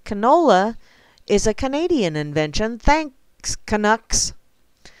 Canola is a Canadian invention, thanks Canucks,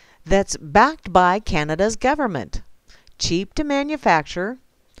 that's backed by Canada's government, cheap to manufacture,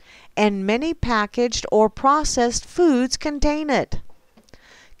 and many packaged or processed foods contain it.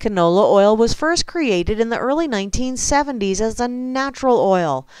 Canola oil was first created in the early 1970s as a natural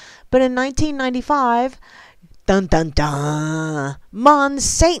oil, but in 1995, Monsanto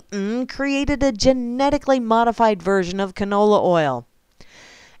created a genetically modified version of canola oil.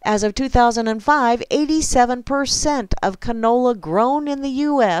 As of 2005, 87% of canola grown in the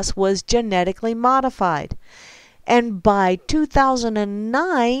U.S. was genetically modified. And by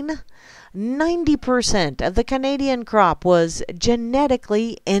 2009, 90% of the Canadian crop was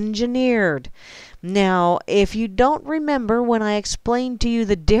genetically engineered. Now, if you don't remember when I explained to you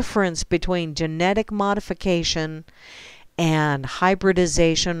the difference between genetic modification and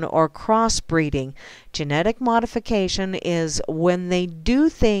hybridization or crossbreeding, genetic modification is when they do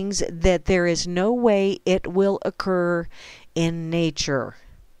things that there is no way it will occur in nature.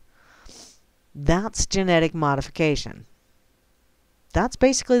 That's genetic modification. That's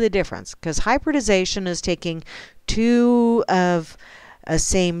basically the difference, because hybridization is taking two of a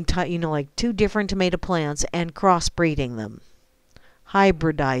same type, like two different tomato plants and crossbreeding them,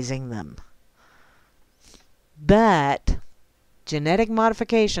 hybridizing them. But genetic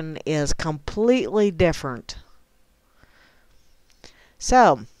modification is completely different.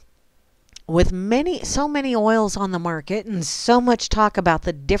 So, with so many oils on the market and so much talk about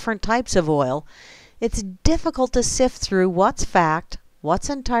the different types of oil, it's difficult to sift through what's fact, what's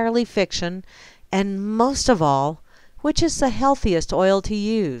entirely fiction, and most of all, which is the healthiest oil to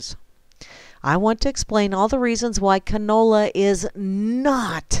use. I want to explain all the reasons why canola is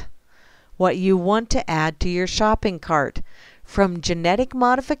not what you want to add to your shopping cart, from genetic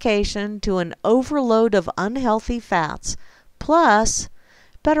modification to an overload of unhealthy fats, plus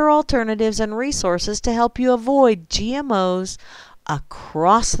better alternatives and resources to help you avoid GMOs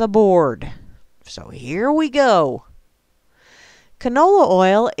across the board. So here we go. Canola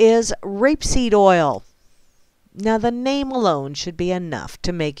oil is rapeseed oil. Now the name alone should be enough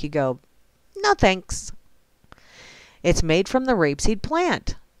to make you go, no thanks. It's made from the rapeseed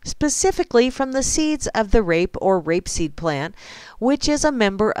plant, specifically from the seeds of the rape or rapeseed plant, which is a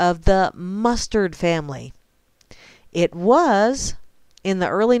member of the mustard family. It was in the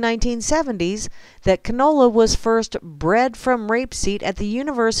early 1970s that canola was first bred from rapeseed at the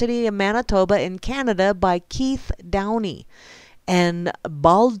University of Manitoba in Canada by Keith Downey and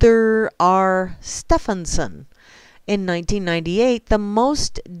Baldur R. Stephenson. In 1998, the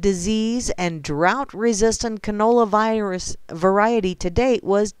most disease and drought-resistant canola virus variety to date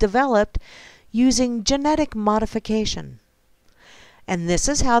was developed using genetic modification. And this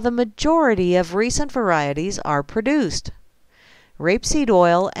is how the majority of recent varieties are produced. Rapeseed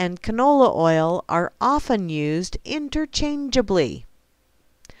oil and canola oil are often used interchangeably.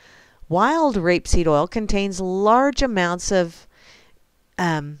 Wild rapeseed oil contains large amounts of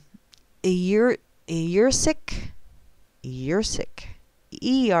erucic,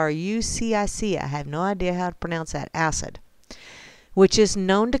 E-R-U-C-I-C, I have no idea how to pronounce that, acid, which is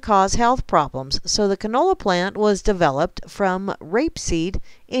known to cause health problems. So the canola plant was developed from rapeseed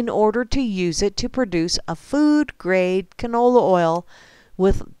in order to use it to produce a food-grade canola oil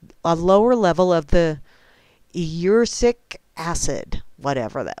with a lower level of the erucic acid,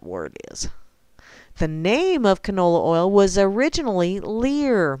 whatever that word is. The name of canola oil was originally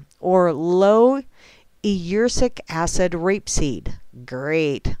Lear, or low erucic acid rapeseed.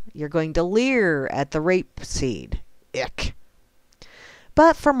 Great. You're going to leer at the rapeseed. Ick.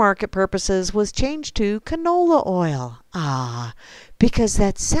 But for market purposes was changed to canola oil. Because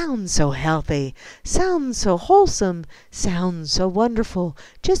that sounds so healthy, sounds so wholesome, sounds so wonderful,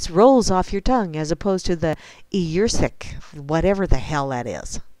 just rolls off your tongue as opposed to the erucic, whatever the hell that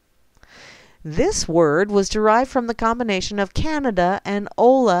is. This word was derived from the combination of Canada and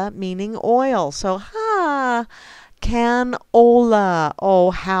ola, meaning oil. So, canola.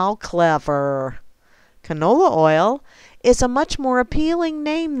 Oh, how clever. Canola oil is a much more appealing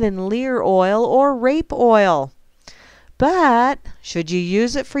name than Lear oil or rape oil. But should you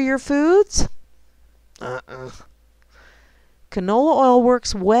use it for your foods? Canola oil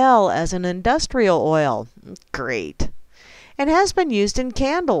works well as an industrial oil. Great. And has been used in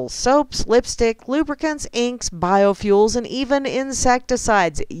candles, soaps, lipstick, lubricants, inks, biofuels, and even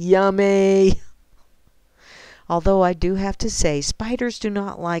insecticides. Yummy! Although I do have to say, spiders do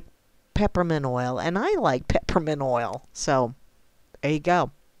not like peppermint oil, and I like peppermint oil. So, there you go.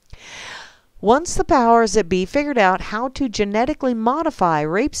 Once the powers that be figured out how to genetically modify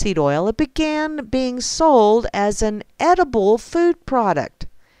rapeseed oil, it began being sold as an edible food product.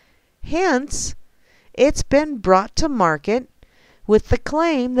 Hence, it's been brought to market with the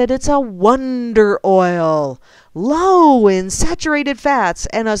claim that it's a wonder oil, low in saturated fats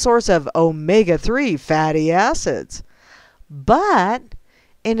and a source of omega-3 fatty acids. But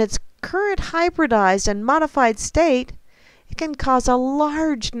in its current hybridized and modified state, it can cause a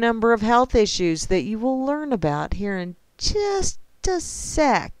large number of health issues that you will learn about here in just a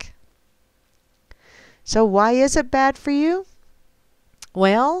sec. So why is it bad for you?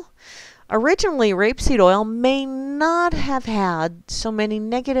 Well, originally rapeseed oil may not have had so many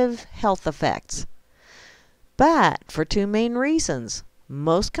negative health effects, but for two main reasons.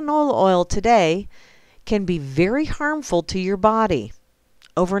 Most canola oil today can be very harmful to your body.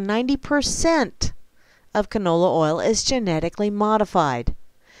 Over 90% of canola oil is genetically modified.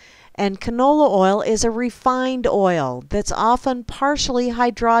 And canola oil is a refined oil that's often partially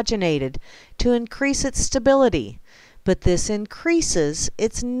hydrogenated to increase its stability, but this increases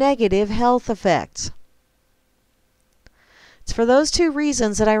its negative health effects. It's for those two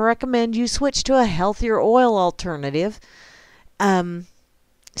reasons that I recommend you switch to a healthier oil alternative.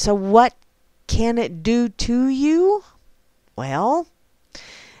 So what can it do to you? Well,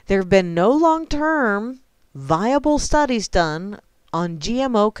 there have been no long-term viable studies done on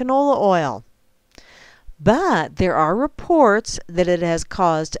GMO canola oil. But there are reports that it has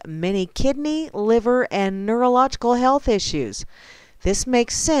caused many kidney, liver, and neurological health issues. This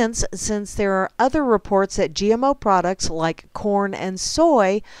makes sense since there are other reports that GMO products like corn and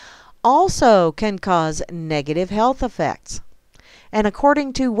soy also can cause negative health effects. And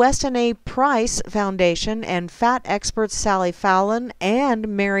according to Weston A. Price Foundation and fat experts Sally Fallon and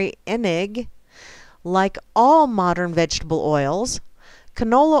Mary Enig, like all modern vegetable oils,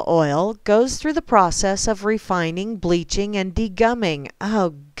 canola oil goes through the process of refining, bleaching, and degumming.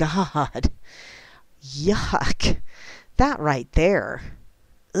 Oh, God. Yuck. That right there.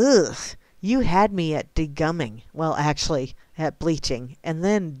 Ugh. You had me at degumming. Well, actually, at bleaching. And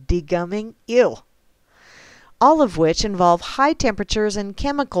then degumming. Ew. All of which involve high temperatures and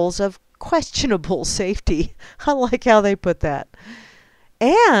chemicals of questionable safety. I like how they put that.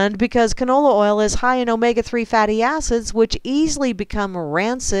 And because canola oil is high in omega-3 fatty acids, which easily become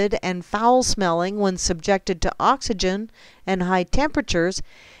rancid and foul-smelling when subjected to oxygen and high temperatures,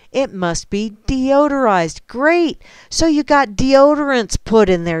 it must be deodorized. Great! So you got deodorants put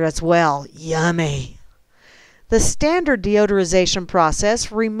in there as well. Yummy! The standard deodorization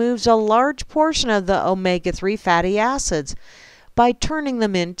process removes a large portion of the omega-3 fatty acids by turning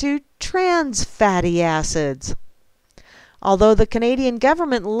them into trans fatty acids. Although the Canadian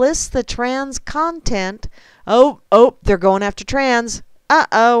government lists the trans content, they're going after trans.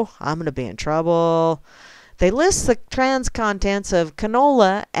 Uh-oh, I'm going to be in trouble. They list the trans contents of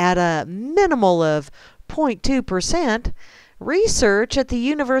canola at a minimal of 0.2%. Research at the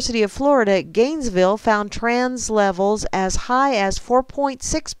University of Florida at Gainesville found trans levels as high as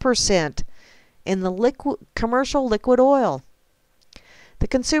 4.6% in the commercial liquid oil. The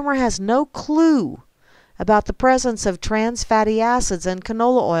consumer has no clue about the presence of trans fatty acids in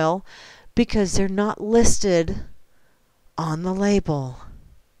canola oil because they're not listed on the label.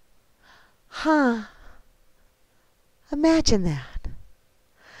 Huh. Imagine that.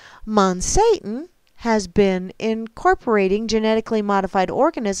 Monsanto has been incorporating genetically modified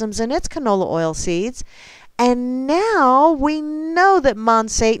organisms in its canola oil seeds, and now we know that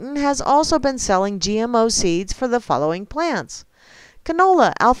Monsanto has also been selling GMO seeds for the following plants: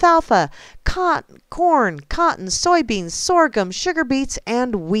 canola, alfalfa, corn, cotton, soybeans, sorghum, sugar beets,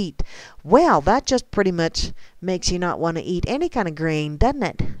 and wheat. Well, that just pretty much makes you not want to eat any kind of grain, doesn't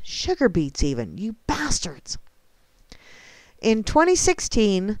it? Sugar beets even, you bastards. In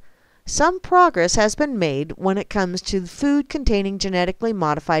 2016, some progress has been made when it comes to food containing genetically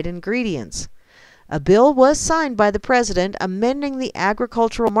modified ingredients. A bill was signed by the President amending the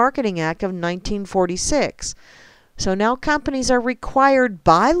Agricultural Marketing Act of 1946. So now companies are required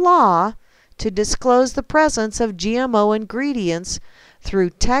by law to disclose the presence of GMO ingredients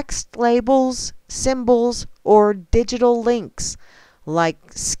through text labels, symbols, or digital links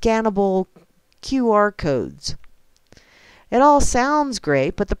like scannable QR codes. It all sounds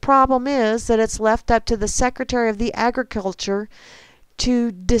great, but the problem is that it's left up to the Secretary of the Agriculture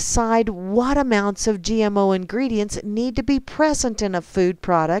to decide what amounts of GMO ingredients need to be present in a food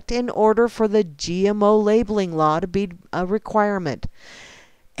product in order for the GMO labeling law to be a requirement.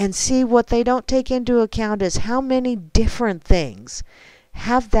 And see, what they don't take into account is how many different things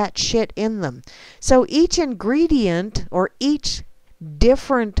have that shit in them. So each ingredient or each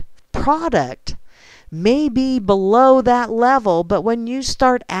different product may be below that level, but when you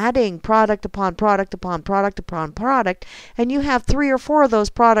start adding product upon product upon product upon product, and you have 3 or 4 of those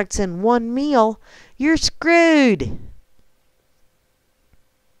products in one meal, you're screwed.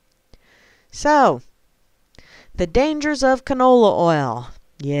 So, the dangers of canola oil.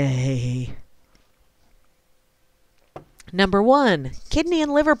 Yay. Number 1, kidney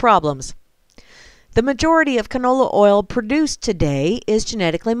and liver problems. The majority of canola oil produced today is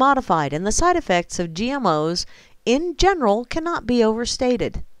genetically modified, and the side effects of GMOs in general cannot be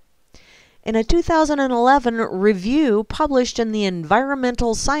overstated. In a 2011 review published in the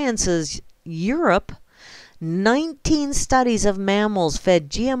Environmental Sciences Europe, 19 studies of mammals fed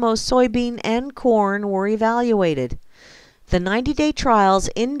GMO soybean and corn were evaluated. The 90-day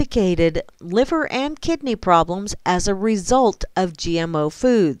trials indicated liver and kidney problems as a result of GMO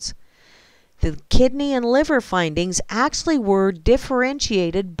foods. The kidney and liver findings actually were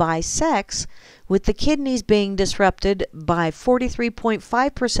differentiated by sex, with the kidneys being disrupted by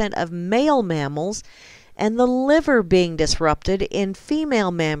 43.5% of male mammals and the liver being disrupted in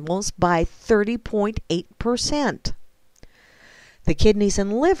female mammals by 30.8%. The kidneys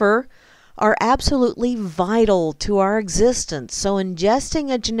and liver are absolutely vital to our existence, so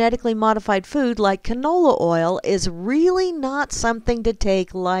ingesting a genetically modified food like canola oil is really not something to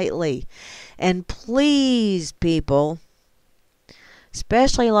take lightly. And please, people,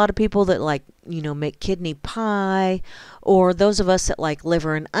 especially a lot of people that make kidney pie, or those of us that like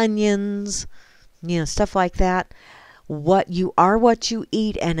liver and onions, stuff like that. What you are what you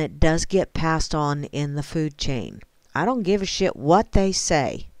eat, and it does get passed on in the food chain. I don't give a shit what they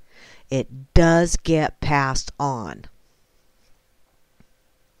say. It does get passed on.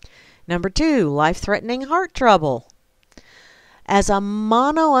 Number 2, life-threatening heart trouble. As a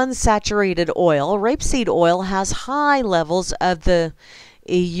monounsaturated oil, rapeseed oil has high levels of the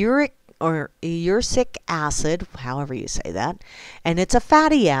uric acid, however you say that, and it's a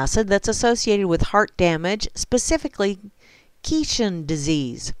fatty acid that's associated with heart damage, specifically Keeshan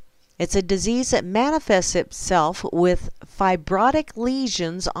disease. It's a disease that manifests itself with fibrotic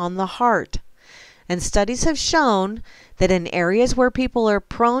lesions on the heart. And studies have shown that in areas where people are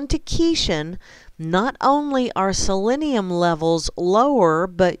prone to Keeshan, not only are selenium levels lower,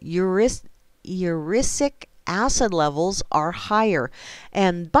 but uric acid levels are higher.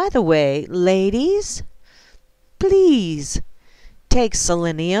 And by the way, ladies, please take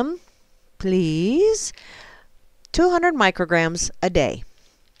selenium, please, 200 micrograms a day.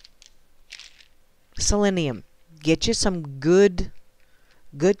 Selenium. Get you some good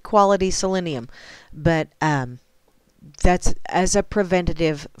quality selenium. But that's as a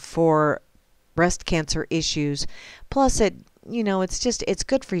preventative for breast cancer issues. Plus it's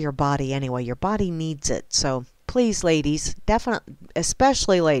good for your body anyway. Your body needs it. So please, ladies, definitely,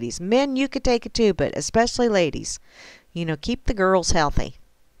 especially ladies. Men, you could take it too, but especially ladies. Keep the girls healthy.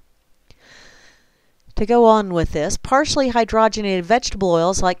 To go on with this, partially hydrogenated vegetable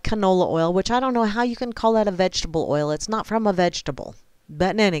oils like canola oil, which I don't know how you can call that a vegetable oil. It's not from a vegetable.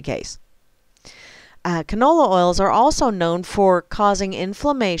 But in any case, canola oils are also known for causing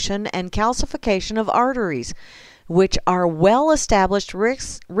inflammation and calcification of arteries, which are well-established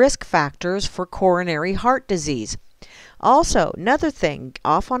risk factors for coronary heart disease. Also, another thing,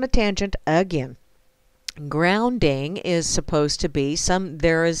 off on a tangent again, grounding is supposed to be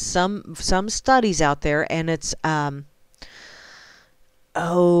there is some studies out there, and it's I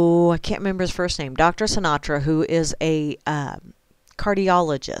can't remember his first name, Dr. Sinatra, who is a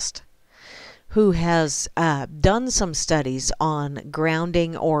cardiologist who has done some studies on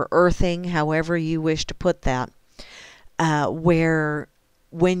grounding or earthing, however you wish to put that, where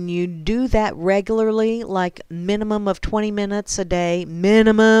when you do that regularly, like minimum of 20 minutes a day,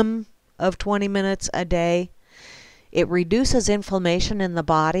 it reduces inflammation in the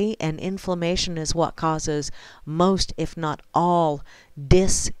body, and inflammation is what causes most, if not all,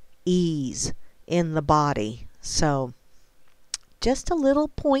 dis-ease in the body. So, just a little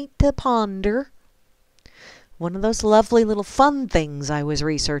point to ponder. One of those lovely little fun things I was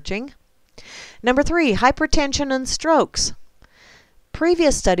researching. Number 3, hypertension and strokes.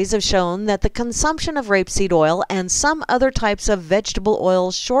 Previous studies have shown that the consumption of rapeseed oil and some other types of vegetable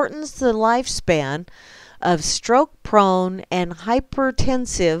oil shortens the lifespan of stroke-prone and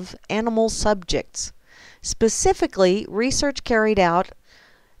hypertensive animal subjects. Specifically, research carried out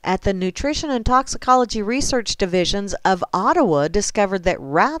at the Nutrition and Toxicology Research Divisions of Ottawa discovered that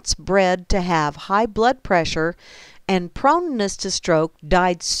rats bred to have high blood pressure and proneness to stroke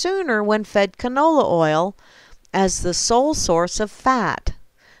died sooner when fed canola oil as the sole source of fat.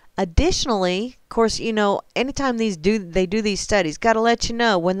 Additionally, of course, anytime they do these studies, got to let you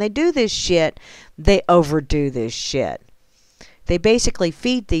know, when they do this shit, they overdo this shit. They basically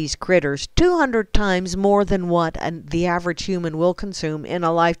feed these critters 200 times more than what the average human will consume in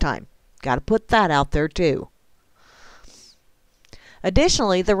a lifetime. Got to put that out there too.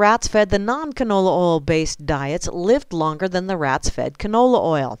 Additionally, the rats fed the non-canola oil-based diets lived longer than the rats fed canola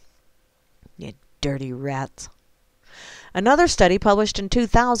oil. You dirty rats. Another study published in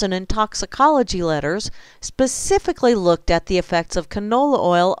 2000 in Toxicology Letters specifically looked at the effects of canola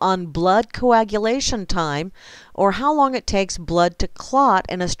oil on blood coagulation time, or how long it takes blood to clot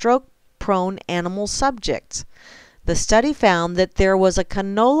in a stroke diabetes-prone animal subjects. The study found that there was a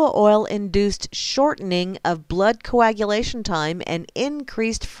canola oil-induced shortening of blood coagulation time and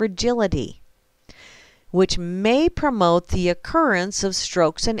increased fragility, which may promote the occurrence of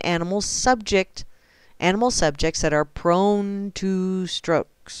strokes in animal subjects that are prone to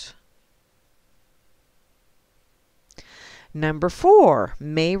strokes. Number 4,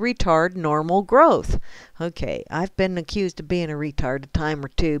 may retard normal growth. Okay, I've been accused of being a retard a time or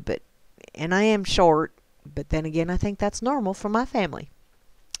two, and I am short, but then again, I think that's normal for my family.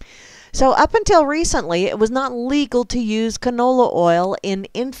 So up until recently, it was not legal to use canola oil in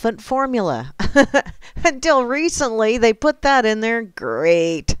infant formula. Until recently, they put that in there.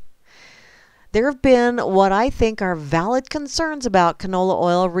 Great. There have been what I think are valid concerns about canola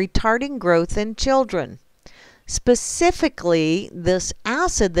oil retarding growth in children. Specifically, this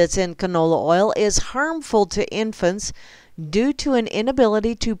acid that's in canola oil is harmful to infants due to an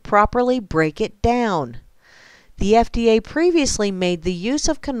inability to properly break it down. The FDA previously made the use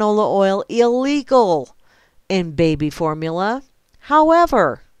of canola oil illegal in baby formula.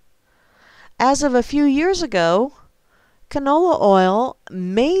 However, as of a few years ago, canola oil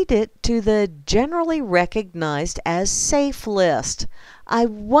made it to the generally recognized as safe list. I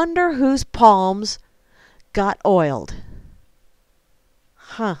wonder whose palms got oiled.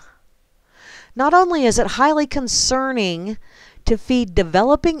 Not only is it highly concerning to feed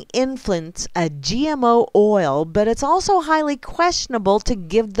developing infants a GMO oil, but it's also highly questionable to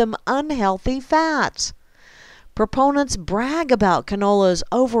give them unhealthy fats. Proponents brag about canola's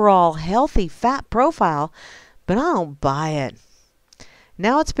overall healthy fat profile, but I don't buy it.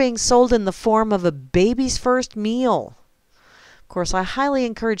 Now it's being sold in the form of a baby's first meal. Of course, I highly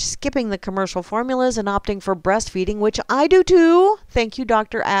encourage skipping the commercial formulas and opting for breastfeeding, which I do too. Thank you,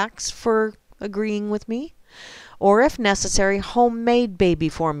 Dr. Axe, for agreeing with me. Or if necessary, homemade baby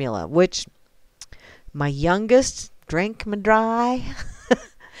formula, which my youngest drank me dry.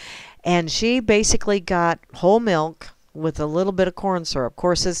 And she basically got whole milk with a little bit of corn syrup. Of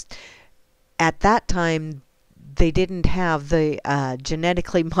course, at that time, they didn't have the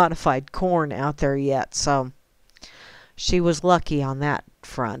genetically modified corn out there yet, so she was lucky on that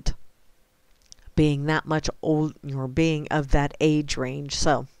front, being that much old, or being of that age range.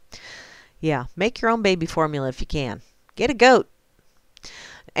 So yeah, make your own baby formula if you can. Get a goat.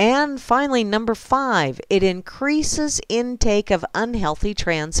 And finally, number 5, it increases intake of unhealthy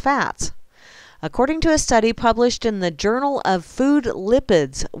trans fats. According to a study published in the Journal of Food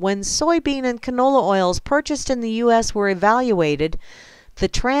Lipids, when soybean and canola oils purchased in the U.S. were evaluated, the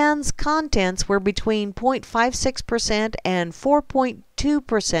trans contents were between 0.56% and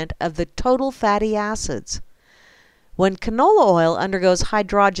 4.2% of the total fatty acids. When canola oil undergoes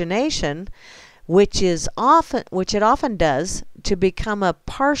hydrogenation, which it often does to become a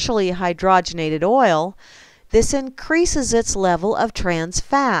partially hydrogenated oil, this increases its level of trans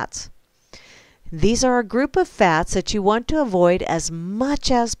fats. These are a group of fats that you want to avoid as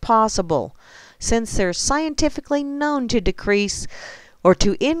much as possible, since they're scientifically known to decrease or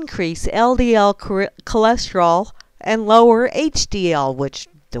to increase LDL cholesterol and lower HDL, which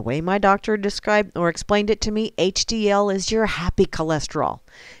the way my doctor described or explained it to me, HDL is your happy cholesterol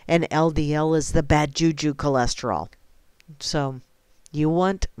and LDL is the bad juju cholesterol. So you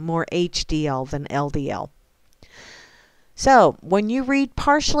want more HDL than LDL. So when you read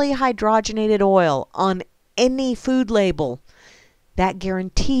partially hydrogenated oil on any food label, that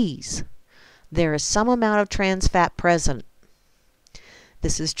guarantees there is some amount of trans fat present.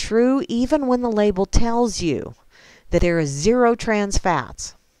 This is true even when the label tells you that there is 0 trans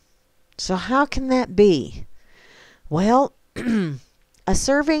fats. So how can that be? Well, a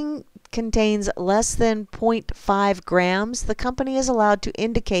serving contains less than 0.5 grams. The company is allowed to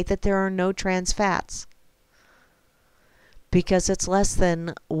indicate that there are no trans fats because it's less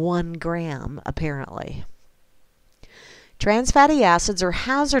than 1 gram, apparently. Trans fatty acids are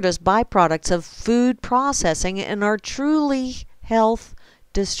hazardous byproducts of food processing and are truly health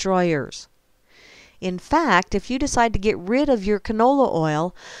destroyers. In fact, if you decide to get rid of your canola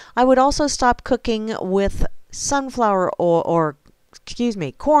oil, I would also stop cooking with sunflower oil,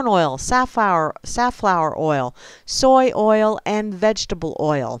 corn oil, safflower oil, soy oil, and vegetable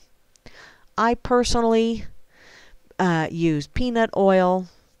oil. I personally use peanut oil,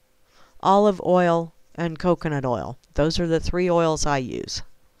 olive oil, and coconut oil. Those are the 3 oils I use.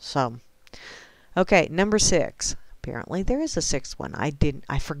 So, okay, number 6. Apparently there is a 6th one.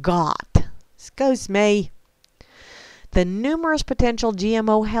 I forgot. Excuse me. The numerous potential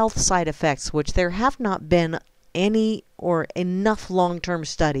GMO health side effects, which there have not been any or enough long-term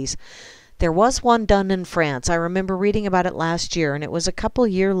studies. There was one done in France. I remember reading about it last year, and it was a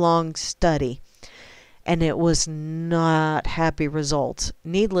couple-year-long study, and it was not happy results.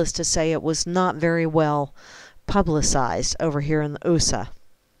 Needless to say, it was not very well publicized over here in the USA.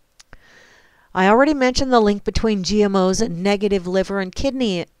 I already mentioned the link between GMOs and negative liver and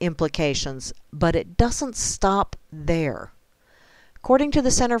kidney implications, but it doesn't stop there. According to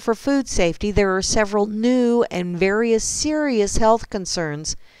the Center for Food Safety, there are several new and various serious health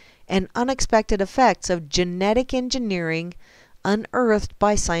concerns and unexpected effects of genetic engineering unearthed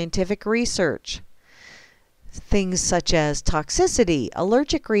by scientific research. Things such as toxicity,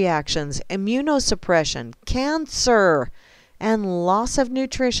 allergic reactions, immunosuppression, cancer, and loss of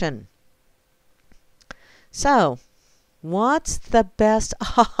nutrition. So, what's the best?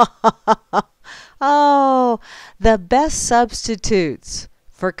 Oh, the best substitutes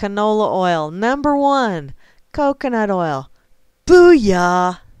for canola oil. Number 1, coconut oil.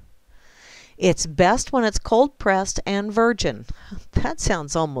 Booyah! It's best when it's cold pressed and virgin. That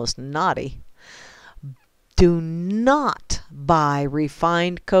sounds almost naughty. Do not buy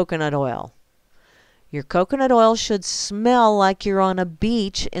refined coconut oil. Your coconut oil should smell like you're on a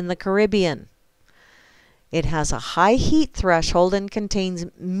beach in the Caribbean. It has a high heat threshold and contains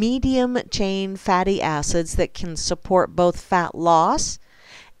medium chain fatty acids that can support both fat loss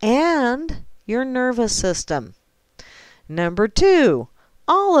and your nervous system. Number 2,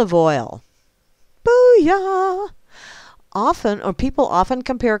 olive oil. Booyah! People often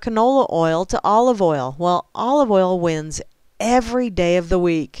compare canola oil to olive oil. Well, olive oil wins every day of the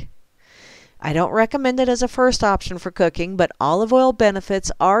week. I don't recommend it as a first option for cooking, but olive oil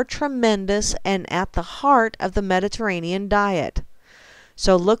benefits are tremendous and at the heart of the Mediterranean diet.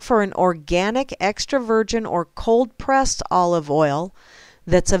 So look for an organic extra virgin or cold pressed olive oil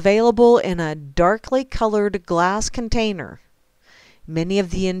that's available in a darkly colored glass container. Many of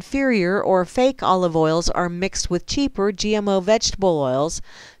the inferior or fake olive oils are mixed with cheaper GMO vegetable oils,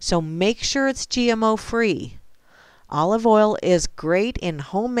 so make sure it's GMO free. Olive oil is great in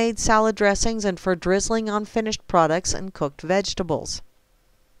homemade salad dressings and for drizzling on finished products and cooked vegetables.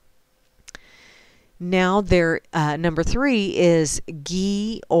 Now, number 3 is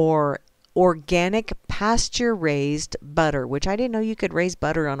ghee or organic pasture-raised butter, which I didn't know you could raise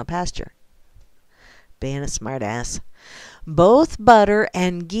butter on a pasture. Being a smart ass. Both butter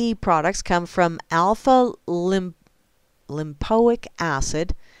and ghee products come from alpha lipoic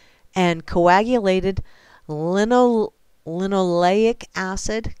acid and coagulated linoleic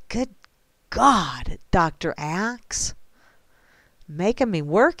acid. Good God, Dr. Axe. Making me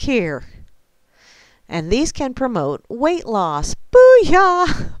work here. And these can promote weight loss.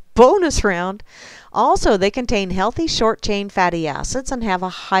 Booyah! Bonus round. Also, they contain healthy short-chain fatty acids and have a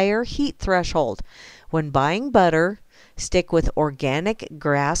higher heat threshold. When buying butter, stick with organic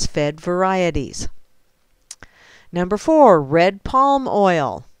grass-fed varieties. Number 4, red palm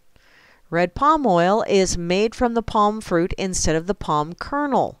oil. Red palm oil is made from the palm fruit instead of the palm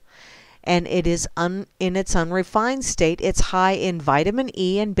kernel. And it is in its unrefined state, it's high in vitamin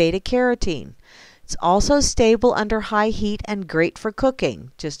E and beta-carotene. It's also stable under high heat and great for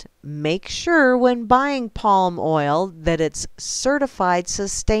cooking. Just make sure when buying palm oil that it's certified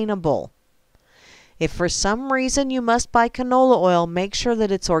sustainable. If for some reason you must buy canola oil, make sure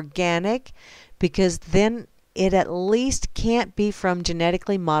that it's organic, because then it at least can't be from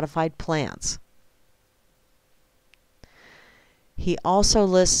genetically modified plants. He also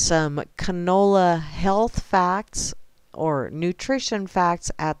lists some canola health facts or nutrition facts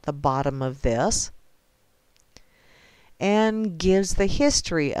at the bottom of this, and gives the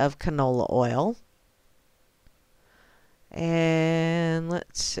history of canola oil. And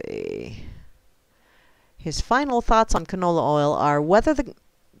let's see. His final thoughts on canola oil are: whether the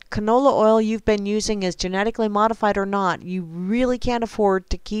canola oil you've been using is genetically modified or not, you really can't afford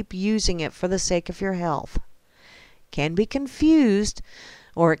to keep using it for the sake of your health. It can be confusing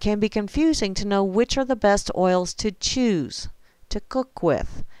to know which are the best oils to choose, to cook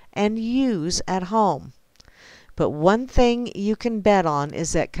with, and use at home. But one thing you can bet on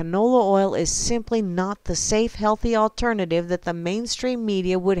is that canola oil is simply not the safe, healthy alternative that the mainstream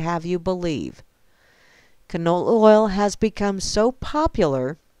media would have you believe. Canola oil has become so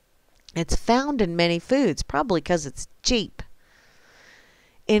popular, it's found in many foods, probably because it's cheap,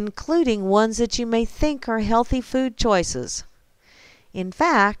 including ones that you may think are healthy food choices. In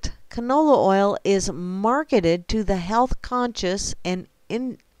fact, canola oil is marketed to the health-conscious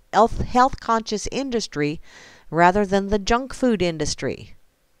industry rather than the junk food industry.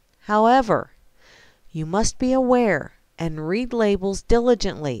 However, you must be aware and read labels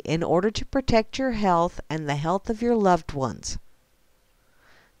diligently in order to protect your health and the health of your loved ones.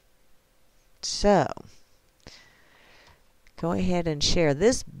 So, go ahead and share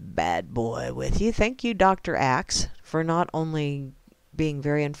this bad boy with you. Thank you, Dr. Axe, for not only being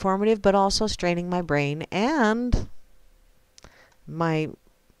very informative, but also straining my brain and my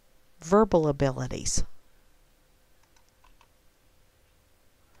verbal abilities.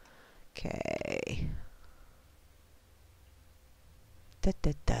 Okay. Da,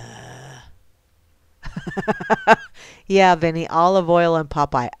 da, da. Yeah, Vinny, olive oil and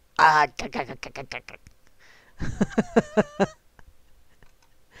Popeye. Ah,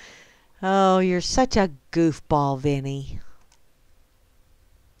 oh, you're such a goofball, Vinny.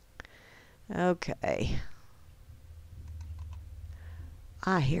 Okay.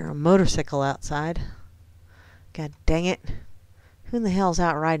 I hear a motorcycle outside. God dang it. Who in the hell's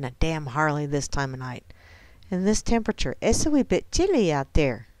out riding a damn Harley this time of night? And this temperature, it's a wee bit chilly out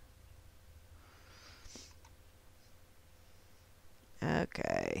there.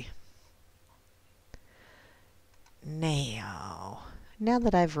 Okay. Now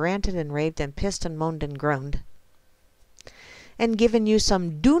that I've ranted and raved and pissed and moaned and groaned and given you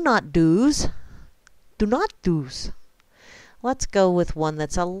some do not do's, let's go with one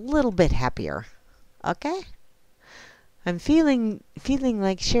that's a little bit happier. Okay? I'm feeling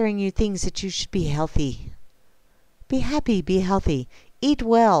like sharing you things that you should be healthy. Be happy, be healthy, eat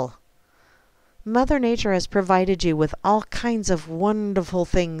well. Mother Nature has provided you with all kinds of wonderful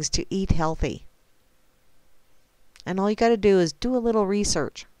things to eat healthy. And all you got to do is do a little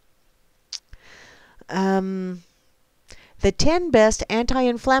research. The 10 best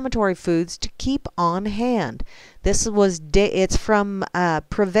anti-inflammatory foods to keep on hand. It's from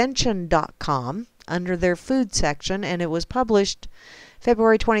prevention.com under their food section, and it was published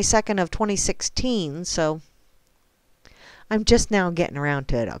February 22nd of 2016. So I'm just now getting around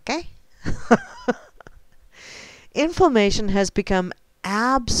to it, okay? Inflammation has become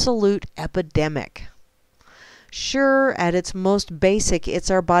absolute epidemic. Sure, at its most basic,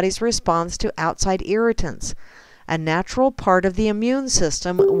 it's our body's response to outside irritants, a natural part of the immune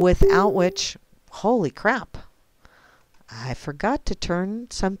system without which, holy crap, I forgot to turn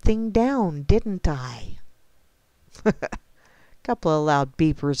something down, didn't I? Couple of loud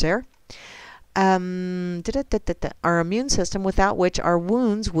beepers there. Our immune system without which our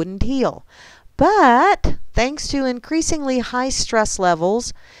wounds wouldn't heal. But thanks to increasingly high stress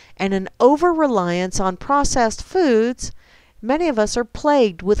levels and an over-reliance on processed foods, many of us are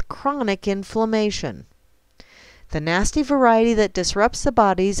plagued with chronic inflammation. The nasty variety that disrupts the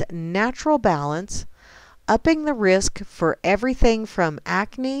body's natural balance, upping the risk for everything from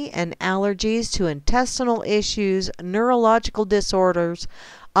acne and allergies to intestinal issues, neurological disorders,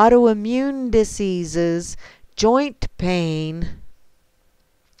 autoimmune diseases, joint pain,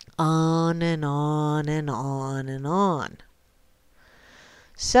 on and on and on and on.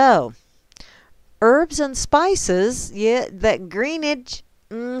 So, herbs and spices, yeah, that greenage,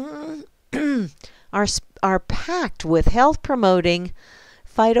 are packed with health-promoting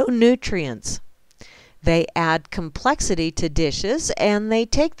phytonutrients. They add complexity to dishes, and they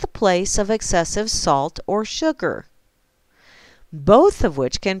take the place of excessive salt or sugar, both of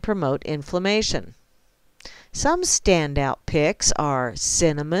which can promote inflammation. Some standout picks are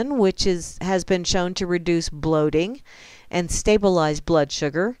cinnamon, which has been shown to reduce bloating and stabilize blood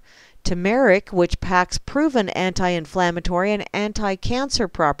sugar, turmeric, which packs proven anti-inflammatory and anti-cancer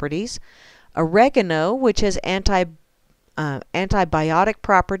properties, oregano, which has antibiotic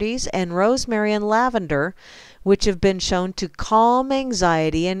properties, and rosemary and lavender, which have been shown to calm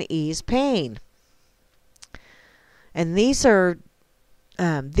anxiety and ease pain. And these and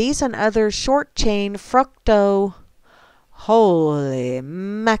other short-chain holy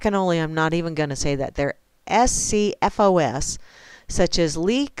macanoli, I'm not even going to say that. They're SCFOS, such as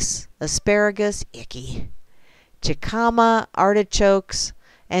leeks, asparagus, icky, jicama artichokes,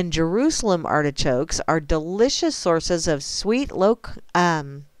 and Jerusalem artichokes are delicious sources of sweet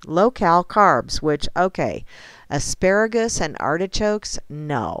low-cal carbs, which, okay, asparagus and artichokes,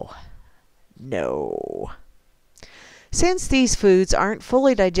 no. Since these foods aren't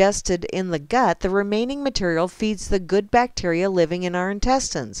fully digested in the gut, the remaining material feeds the good bacteria living in our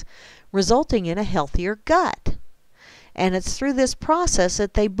intestines, resulting in a healthier gut. And it's through this process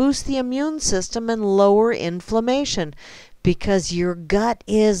that they boost the immune system and lower inflammation, because your gut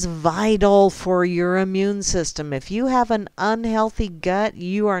is vital for your immune system. If you have an unhealthy gut,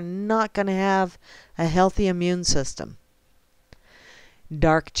 you are not going to have a healthy immune system.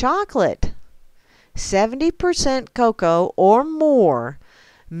 Dark chocolate. 70% cocoa or more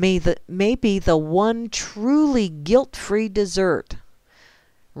may be the one truly guilt-free dessert.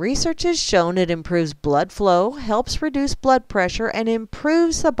 Research has shown it improves blood flow, helps reduce blood pressure, and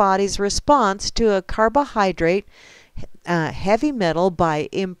improves the body's response to a carbohydrate heavy metal by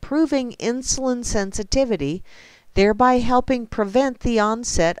improving insulin sensitivity, thereby helping prevent the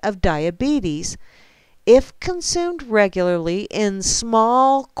onset of diabetes if consumed regularly in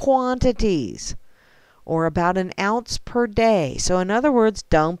small quantities, or about an ounce per day. So in other words,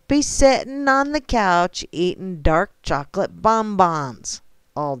 don't be sitting on the couch eating dark chocolate bonbons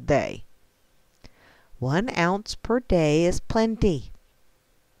all day. 1 ounce per day is plenty.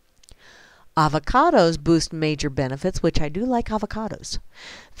 Avocados boost major benefits, which I do like avocados,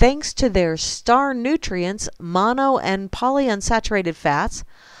 thanks to their star nutrients, mono and polyunsaturated fats,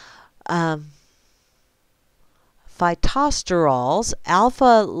 phytosterols,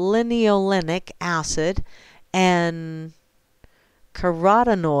 alpha-linolenic acid, and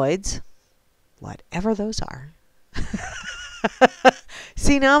carotenoids, whatever those are.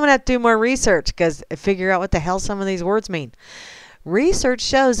 See, now I'm going to have to do more research because figure out what the hell some of these words mean. Research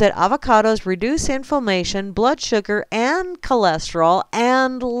shows that avocados reduce inflammation, blood sugar, and cholesterol,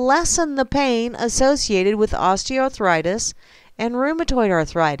 and lessen the pain associated with osteoarthritis and rheumatoid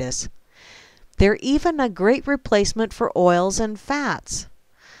arthritis. They're even a great replacement for oils and fats.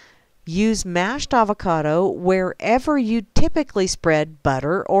 Use mashed avocado wherever you typically spread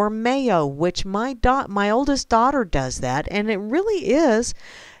butter or mayo, which my oldest daughter does that, and it really is,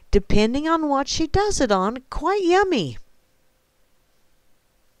 depending on what she does it on, quite yummy.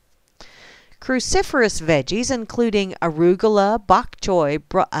 Cruciferous veggies, including arugula, bok choy,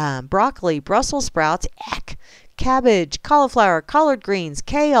 broccoli, Brussels sprouts, cabbage, cauliflower, collard greens,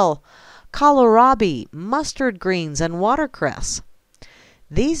 kale, kohlrabi, mustard greens, and watercress.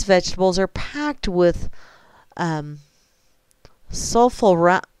 These vegetables are packed with they're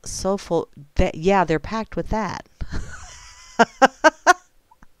packed with that.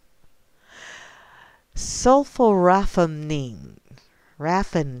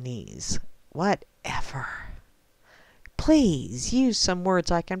 Raffinese, whatever. Please use some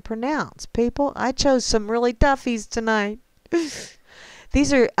words I can pronounce, people. I chose some really toughies tonight.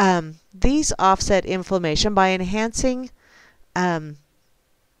 These offset inflammation by enhancing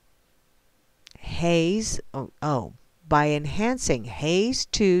by enhancing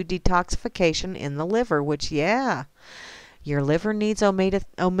Haze-2 detoxification in the liver, which, your liver needs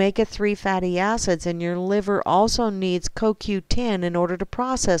omega-3 fatty acids, and your liver also needs CoQ10 in order to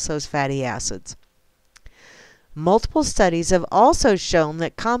process those fatty acids. Multiple studies have also shown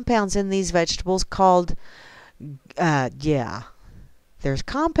that compounds in these vegetables called, there's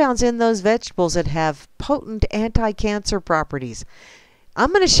compounds in those vegetables that have potent anti-cancer properties.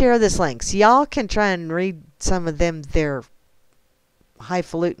 I'm going to share this link so y'all can try and read some of them. They're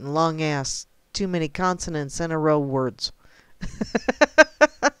highfalutin, long-ass, too many consonants in a row words.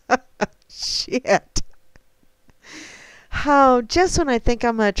 Shit. How, just when I think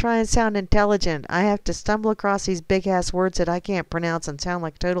I'm going to try and sound intelligent, I have to stumble across these big-ass words that I can't pronounce and sound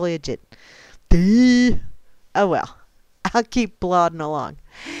like totally idiot. Oh well. I'll keep plodding along.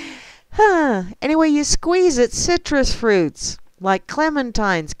 Anyway, you squeeze it, citrus fruits like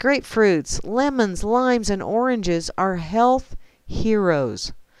clementines, grapefruits, lemons, limes, and oranges are health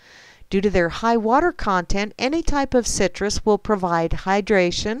heroes. Due to their high water content, any type of citrus will provide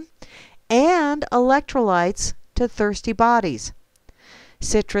hydration and electrolytes to thirsty bodies.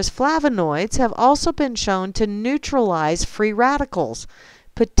 Citrus flavonoids have also been shown to neutralize free radicals,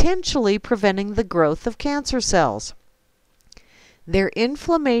 potentially preventing the growth of cancer cells. Their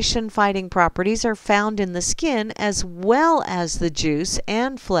inflammation-fighting properties are found in the skin as well as the juice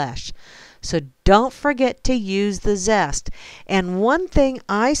and flesh. So don't forget to use the zest. And one thing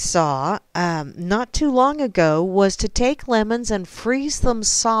I saw not too long ago was to take lemons and freeze them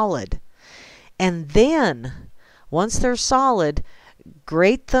solid. And then, once they're solid,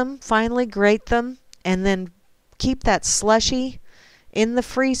 finally grate them, and then keep that slushy in the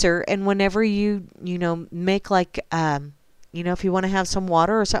freezer. And whenever you make like... if you want to have some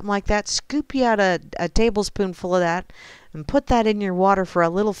water or something like that, scoop you out a tablespoonful of that and put that in your water for a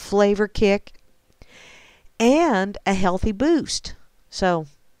little flavor kick and a healthy boost. So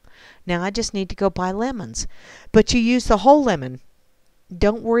now I just need to go buy lemons. But you use the whole lemon.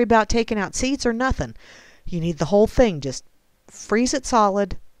 Don't worry about taking out seeds or nothing. You need the whole thing. Just freeze it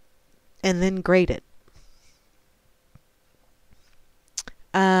solid and then grate it.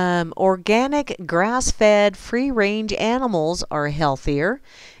 Organic, grass-fed, free-range animals are healthier,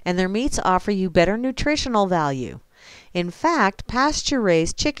 and their meats offer you better nutritional value. In fact,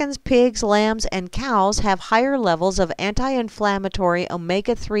 pasture-raised chickens, pigs, lambs, and cows have higher levels of anti-inflammatory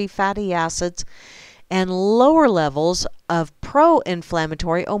omega-3 fatty acids and lower levels of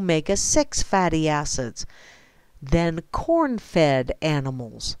pro-inflammatory omega-6 fatty acids than corn-fed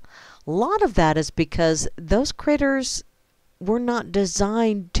animals. A lot of that is because those critters were not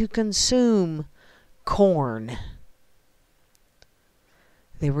designed to consume corn.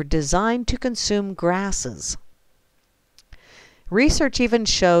 They were designed to consume grasses. Research even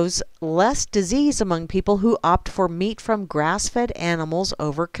shows less disease among people who opt for meat from grass-fed animals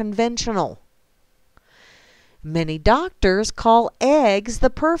over conventional. Many doctors call eggs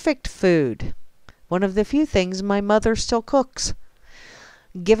the perfect food, one of the few things my mother still cooks.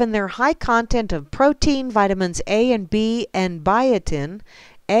 Given their high content of protein, vitamins A and B, and biotin,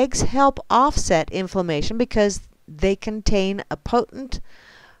 eggs help offset inflammation because they contain a potent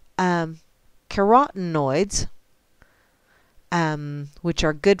carotenoids, which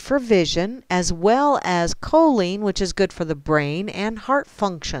are good for vision, as well as choline, which is good for the brain and heart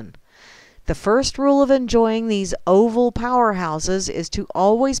function. The first rule of enjoying these oval powerhouses is to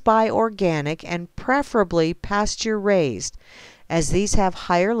always buy organic and preferably pasture-raised, as these have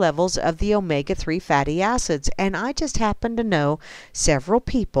higher levels of the omega-3 fatty acids. And I just happen to know several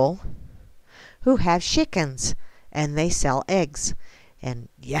people who have chickens, and they sell eggs. And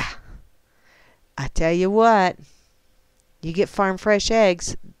yeah, I tell you what, you get farm fresh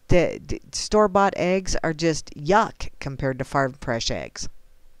eggs, the store-bought eggs are just yuck compared to farm fresh eggs.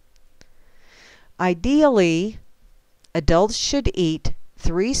 Ideally, adults should eat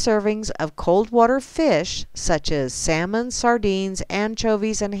 3 servings of cold water fish, such as salmon, sardines,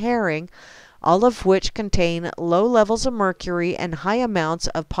 anchovies, and herring, all of which contain low levels of mercury and high amounts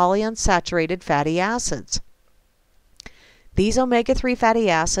of polyunsaturated fatty acids. These omega-3 fatty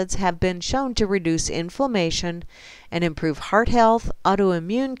acids have been shown to reduce inflammation and improve heart health,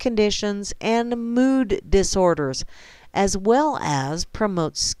 autoimmune conditions, and mood disorders, as well as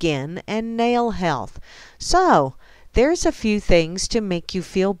promote skin and nail health. So, there's a few things to make you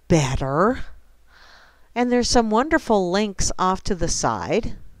feel better. And there's some wonderful links off to the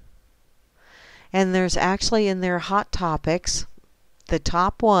side. And there's actually in there Hot Topics, the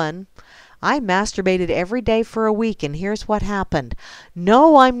top one. I masturbated every day for a week, and here's what happened.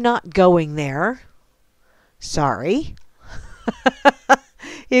 No, I'm not going there. Sorry.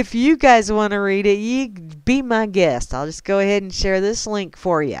 If you guys want to read it, you be my guest. I'll just go ahead and share this link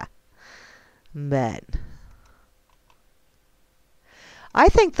for you. But I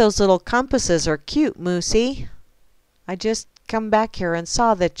think those little compasses are cute, Moosey. I just come back here and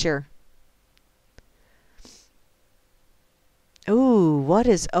saw that you're... Ooh, what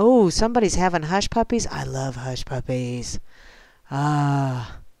is... Oh, somebody's having hush puppies. I love hush puppies.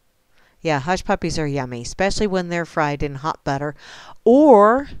 Yeah, hush puppies are yummy, especially when they're fried in hot butter.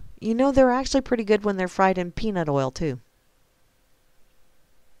 Or, you know, they're actually pretty good when they're fried in peanut oil, too.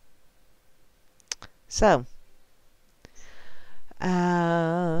 So,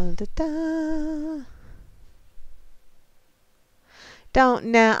 I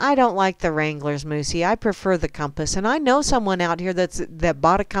don't like the Wranglers, Moosey. I prefer the Compass. And I know someone out here that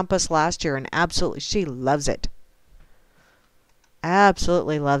bought a Compass last year, and absolutely, she loves it.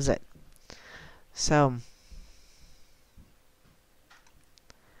 Absolutely loves it. So,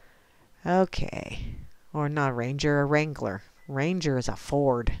 okay. Or not a Ranger, a Wrangler. Ranger is a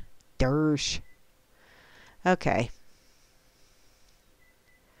Ford. Dersh. Okay.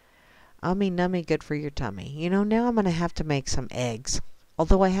 Ummy nummy, good for your tummy. You know, now I'm going to have to make some eggs.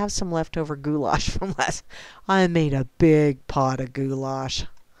 Although I have some leftover goulash from last... I made a big pot of goulash.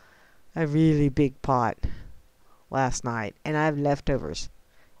 A really big pot last night. And I have leftovers.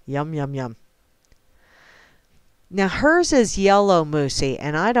 Yum, yum, yum. Now, hers is yellow, Moosey.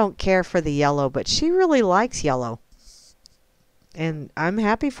 And I don't care for the yellow, but she really likes yellow. And I'm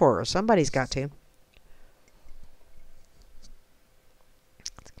happy for her. Somebody's got to.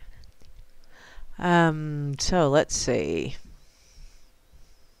 So let's see.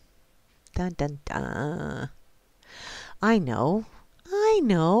 Dun, dun, dun. I know.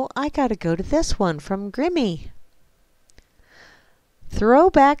 I gotta go to this one from Grammy.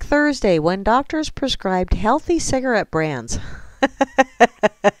 Throwback Thursday, when doctors prescribed healthy cigarette brands.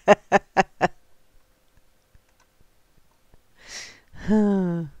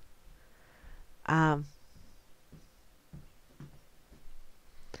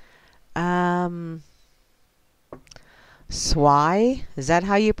 Swai? Is that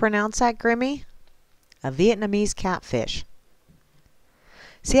how you pronounce that, Grimmy? A Vietnamese catfish.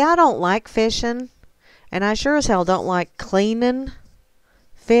 See, I don't like fishing, and I sure as hell don't like cleaning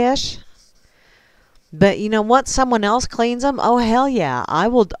fish. But you know what? Someone else cleans them. Oh hell yeah!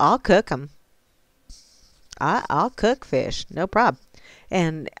 I'll cook them. I'll cook fish, no problem.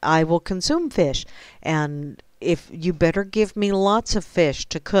 And I will consume fish. And if you better give me lots of fish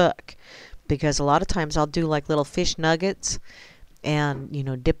to cook, because a lot of times I'll do like little fish nuggets and, you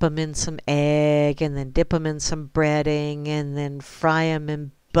know, dip them in some egg and then dip them in some breading and then fry them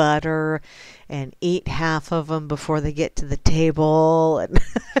in butter and eat half of them before they get to the table.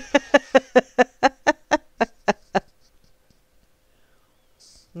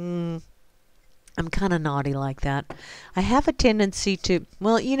 And I'm kind of naughty like that. I have a tendency to,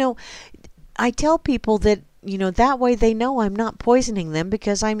 well, you know, I tell people that, you know, that way they know I'm not poisoning them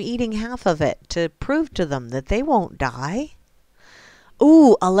because I'm eating half of it to prove to them that they won't die.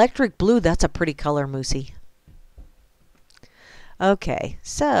 Ooh, electric blue. That's a pretty color, Moosey. Okay,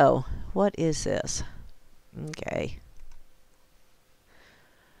 so what is this? Okay.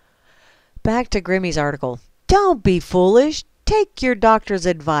 Back to Grammy's article. Don't be foolish. Take your doctor's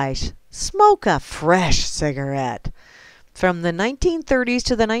advice. Smoke a fresh cigarette. From the 1930s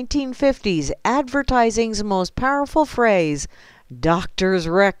to the 1950s, advertising's most powerful phrase, doctors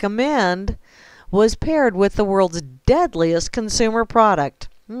recommend, was paired with the world's deadliest consumer product.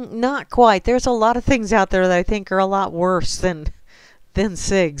 Not quite. There's a lot of things out there that I think are a lot worse than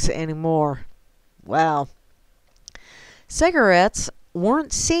cigs anymore. Wow. Cigarettes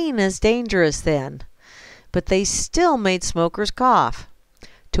weren't seen as dangerous then, but they still made smokers cough.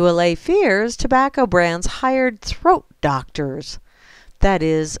 To allay fears, tobacco brands hired throat doctors, that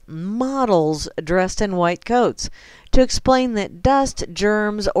is, models dressed in white coats, to explain that dust,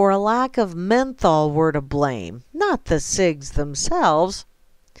 germs, or a lack of menthol were to blame, not the cigs themselves.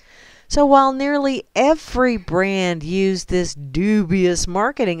 So while nearly every brand used this dubious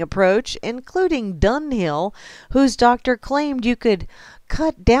marketing approach, including Dunhill, whose doctor claimed you could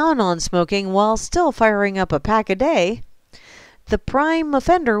cut down on smoking while still firing up a pack a day, the prime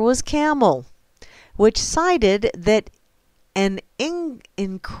offender was Camel, which cited that an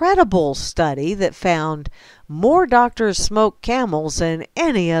incredible study that found more doctors smoke Camels than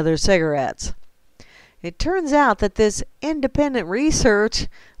any other cigarettes. It turns out that this independent research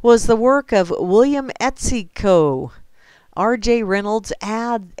was the work of William Etsy Co., R.J. Reynolds'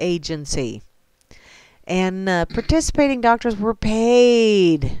 ad agency. And participating doctors were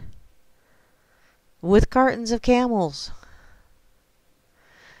paid with cartons of Camels.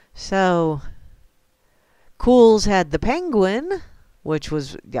 So, Cools had the Penguin, which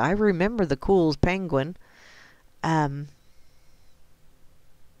was, I remember the Cools Penguin. But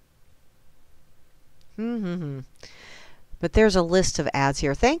there's a list of ads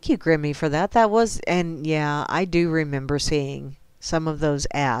here. Thank you, Grimmy, for that. That was, and yeah, I do remember seeing some of those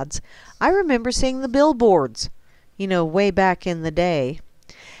ads. I remember seeing the billboards, you know, way back in the day.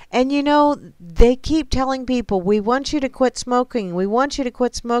 And, you know, they keep telling people, we want you to quit smoking. We want you to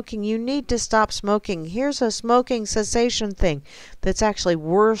quit smoking. You need to stop smoking. Here's a smoking cessation thing that's actually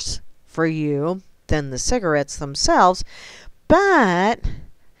worse for you than the cigarettes themselves. But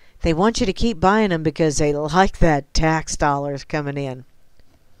they want you to keep buying them because they like that tax dollars coming in.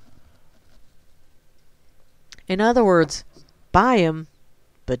 In other words, buy them,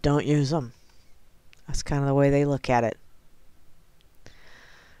 but don't use them. That's kind of the way they look at it.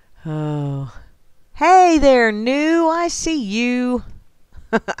 Oh. Hey there, new. I see you.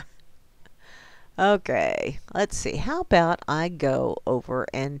 Okay, let's see. How about I go over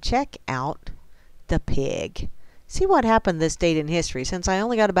and check out the pig? See what happened this date in history, since I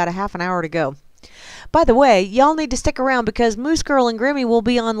only got about a half an hour to go. By the way, y'all need to stick around because Moose Girl and Grimmy will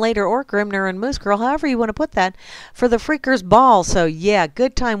be on later, or Grimner and Moose Girl, however you want to put that, for the Freakers Ball. So yeah,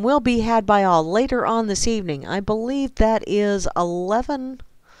 good time will be had by all later on this evening. I believe that is 11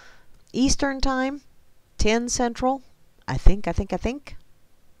 Eastern Time, 10 Central. I think.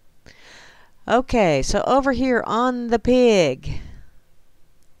 Okay, so over here on the pig,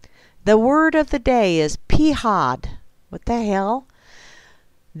 the word of the day is pihad. What the hell?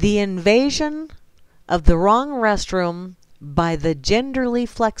 The invasion of the wrong restroom by the genderly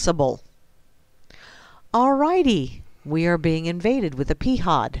flexible. Alrighty, we are being invaded with a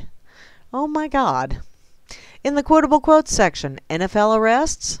pihad. Oh my God. In the quotable quotes section, NFL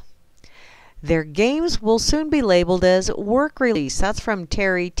arrests. Their games will soon be labeled as work release. That's from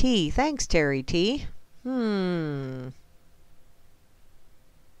Terry T. Thanks, Terry T.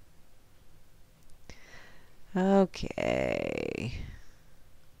 Okay.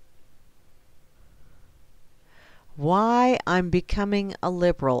 Why I'm becoming a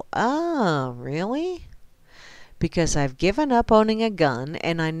liberal. Oh, really? Because I've given up owning a gun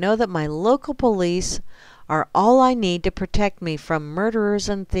and I know that my local police are all I need to protect me from murderers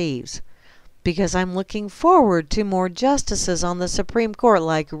and thieves. Because I'm looking forward to more justices on the Supreme Court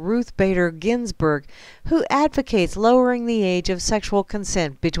like Ruth Bader Ginsburg, who advocates lowering the age of sexual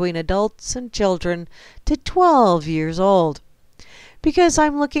consent between adults and children to 12 years old. Because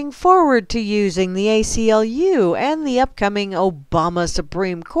I'm looking forward to using the ACLU and the upcoming Obama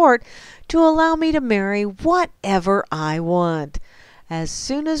Supreme Court to allow me to marry whatever I want. As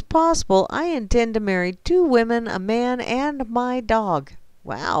soon as possible, I intend to marry 2 women, a man, and my dog.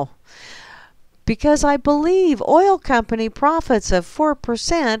 Wow. Because I believe oil company profits of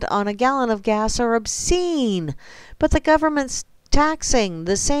 4% on a gallon of gas are obscene, but the government's taxing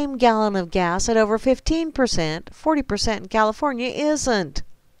the same gallon of gas at over 15%, 40% in California isn't.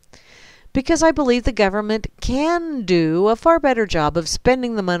 Because I believe the government can do a far better job of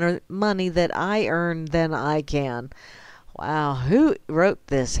spending the money that I earn than I can. Wow, who wrote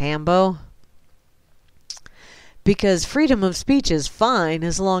this, Hambo? Because freedom of speech is fine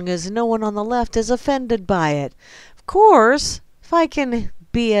as long as no one on the left is offended by it. Of course, if I can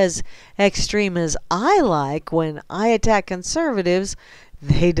be as extreme as I like when I attack conservatives,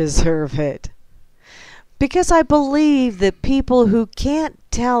 they deserve it. Because I believe that people who can't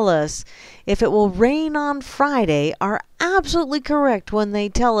tell us if it will rain on Friday are absolutely correct when they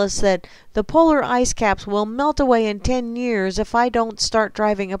tell us that the polar ice caps will melt away in 10 years if I don't start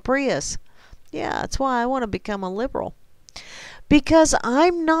driving a Prius. Yeah, that's why I want to become a liberal. Because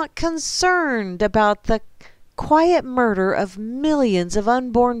I'm not concerned about the quiet murder of millions of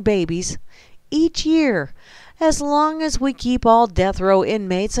unborn babies each year, as long as we keep all death row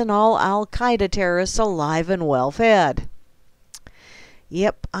inmates and all Al-Qaeda terrorists alive and well-fed.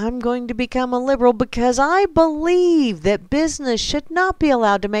 Yep, I'm going to become a liberal because I believe that business should not be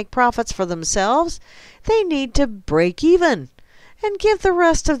allowed to make profits for themselves. They need to break even and give the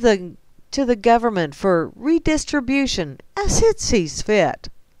rest of to the government for redistribution as it sees fit.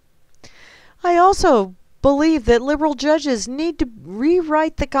 I also believe that liberal judges need to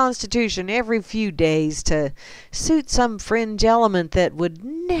rewrite the Constitution every few days to suit some fringe element that would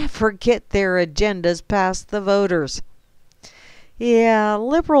never get their agendas past the voters. Yeah,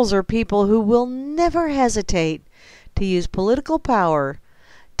 liberals are people who will never hesitate to use political power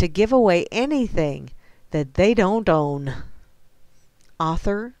to give away anything that they don't own.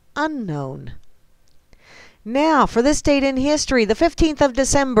 Author unknown. Now, for this date in history, the 15th of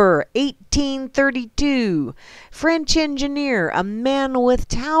December, 1832, French engineer, a man with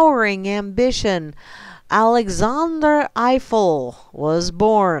towering ambition, Alexander Eiffel, was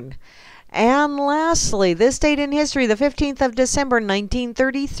born. And lastly, this date in history, the 15th of December,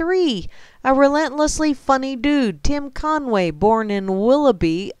 1933, a relentlessly funny dude, Tim Conway, born in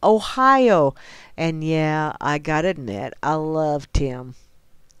Willoughby, Ohio. And yeah, I gotta admit, I love Tim.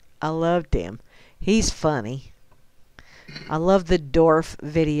 I loved him. He's funny. I love the Dorf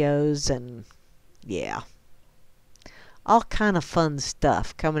videos and yeah. All kind of fun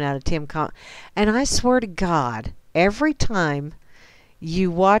stuff coming out of Tim Conway. And I swear to God, every time you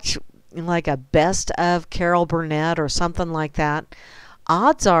watch like a best of Carol Burnett or something like that,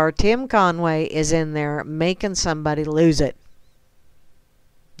 odds are Tim Conway is in there making somebody lose it.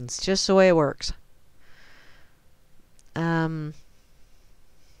 It's just the way it works.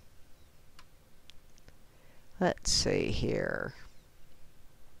 Let's see here.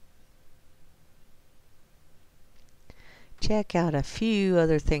 Check out a few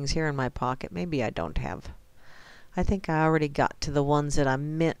other things here in my pocket. Maybe I don't have. I think I already got to the ones that I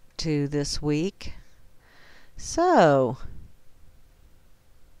meant to this week. So.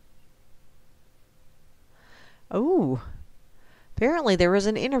 Oh. Apparently there was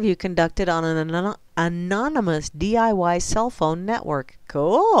an interview conducted on an anonymous DIY cell phone network.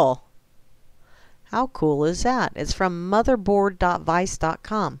 Cool. How cool is that? It's from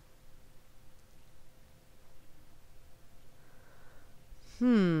motherboard.vice.com.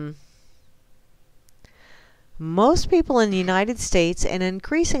 Most people in the United States and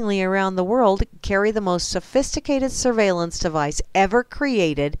increasingly around the world carry the most sophisticated surveillance device ever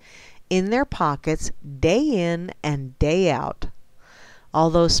created in their pockets day in and day out.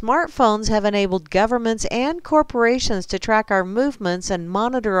 Although smartphones have enabled governments and corporations to track our movements and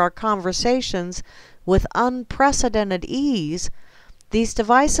monitor our conversations with unprecedented ease, these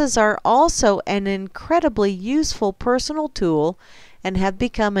devices are also an incredibly useful personal tool and have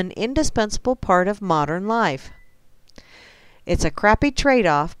become an indispensable part of modern life. It's a crappy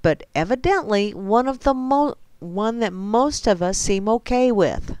trade-off, but evidently one that most of us seem okay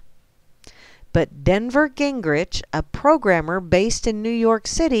with. But Denver Gingrich, a programmer based in New York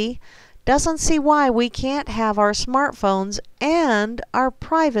City, doesn't see why we can't have our smartphones and our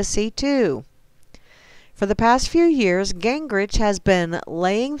privacy too. For the past few years, Gingrich has been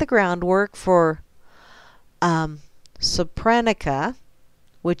laying the groundwork for Sopranica,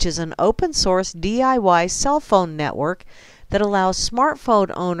 which is an open-source DIY cell phone network that allows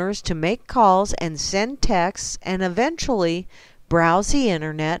smartphone owners to make calls and send texts and eventually browse the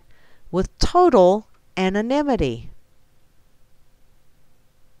internet with total anonymity.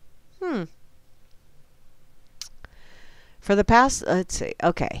 For the past, let's see,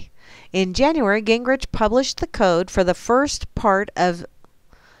 okay. In January, Gingrich published the code for the first part of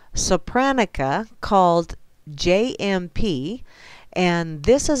Sopranica called JMP, and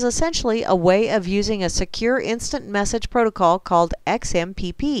this is essentially a way of using a secure instant message protocol called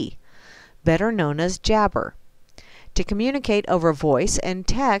XMPP, better known as Jabber, to communicate over voice and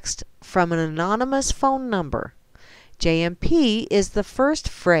text from an anonymous phone number. JMP is the first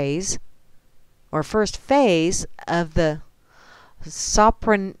phase of the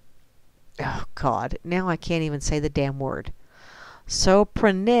oh God, now I can't even say the damn word.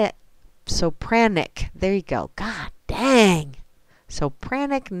 Sopranic, there you go. God dang.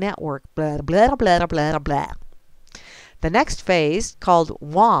 Sopranic network, blah, blah, blah, blah, blah. The next phase, called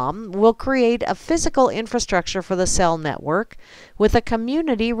WAM, will create a physical infrastructure for the cell network with a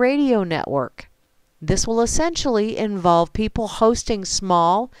community radio network. This will essentially involve people hosting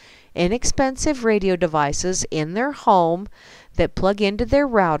small, inexpensive radio devices in their home that plug into their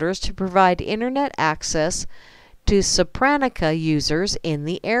routers to provide internet access to Sopranica users in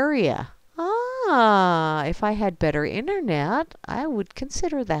the area. If I had better internet, I would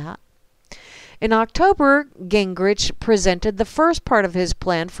consider that. In October, Gingrich presented the first part of his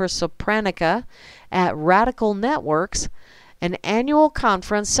plan for Sopranica at Radical Networks, an annual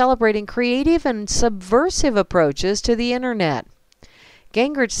conference celebrating creative and subversive approaches to the internet.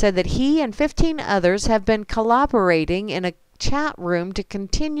 Gingrich said that he and 15 others have been collaborating in a chat room to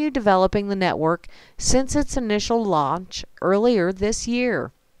continue developing the network since its initial launch earlier this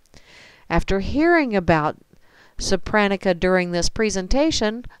year. After hearing about Sopranica during this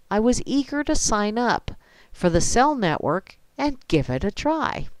presentation, I was eager to sign up for the cell network and give it a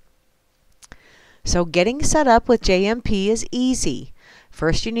try. So getting set up with JMP is easy.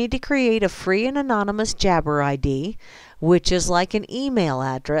 First, you need to create a free and anonymous Jabber ID, which is like an email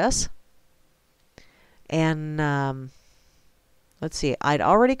address. And let's see, I'd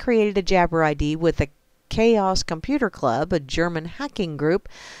already created a Jabber ID with the Chaos Computer Club, a German hacking group,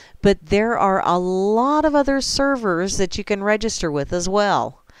 but there are a lot of other servers that you can register with as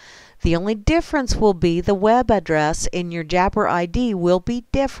well. The only difference will be the web address in your Jabber ID will be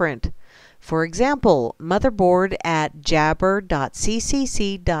different. For example, motherboard at jabber.ccc.de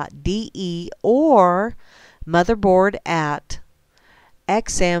or motherboard at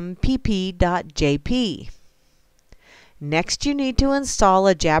xmpp.jp. Next, you need to install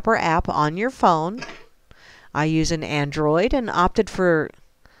a Jabber app on your phone. I use an Android and opted for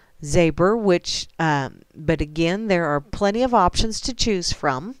Zaber, but again, there are plenty of options to choose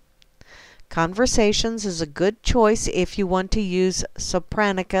from. Conversations is a good choice if you want to use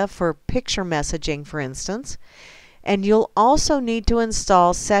Sopranica for picture messaging, for instance. And you'll also need to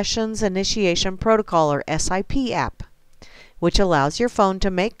install Sessions Initiation Protocol, or SIP app, which allows your phone to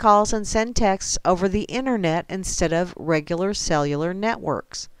make calls and send texts over the internet instead of regular cellular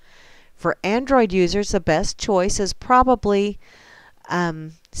networks. For Android users, the best choice is probably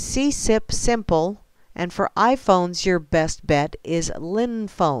CSIP Simple, and for iPhones, your best bet is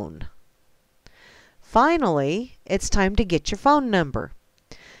Linphone. Finally, it's time to get your phone number.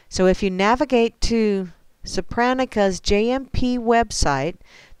 So if you navigate to Sopranica's JMP website,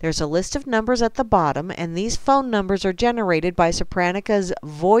 there's a list of numbers at the bottom, and these phone numbers are generated by Sopranica's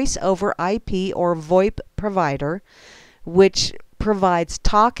Voice over IP or VoIP provider, which provides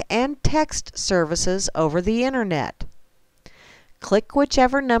talk and text services over the internet. Click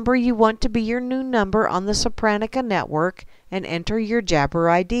whichever number you want to be your new number on the Sopranica network and enter your Jabber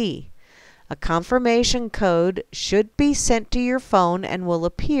ID. A confirmation code should be sent to your phone and will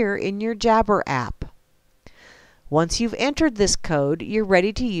appear in your Jabber app. Once you've entered this code, you're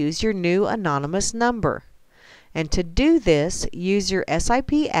ready to use your new anonymous number. And to do this, use your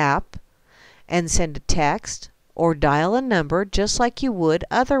SIP app and send a text or dial a number just like you would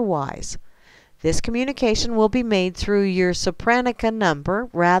otherwise. This communication will be made through your Sopranica number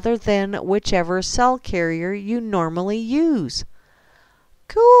rather than whichever cell carrier you normally use.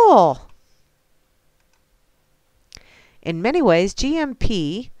 Cool! In many ways,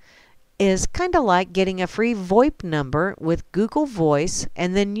 GMP is kind of like getting a free VoIP number with Google Voice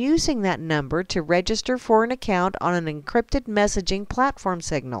and then using that number to register for an account on an encrypted messaging platform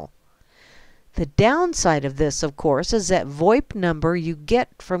signal. The downside of this, of course, is that VoIP number you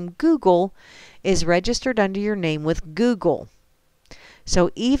get from Google is registered under your name with Google.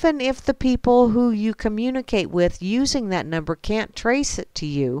 So even if the people who you communicate with using that number can't trace it to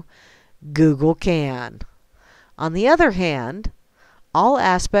you, Google can. On the other hand, all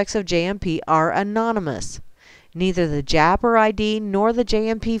aspects of JMP are anonymous. Neither the Jabber ID nor the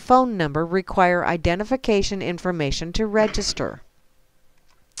JMP phone number require identification information to register.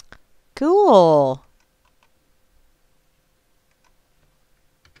 Cool.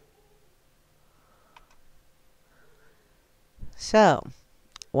 So,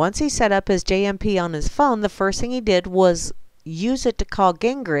 once he set up his JMP on his phone, the first thing he did was use it to call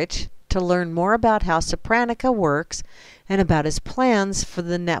Gingrich to learn more about how Sopranica works and about his plans for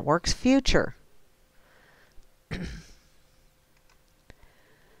the network's future.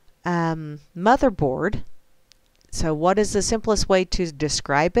 Motherboard. So what is the simplest way to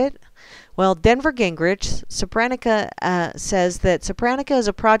describe it? Well, Denver Gingrich, Sopranica, says that Sopranica is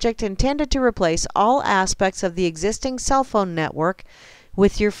a project intended to replace all aspects of the existing cell phone network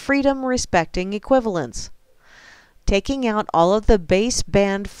with your freedom-respecting equivalents. Taking out all of the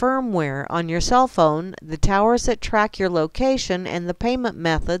baseband firmware on your cell phone, the towers that track your location, and the payment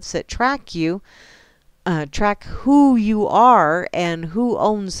methods that track you, track who you are and who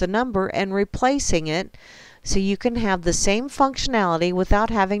owns the number, and replacing it so you can have the same functionality without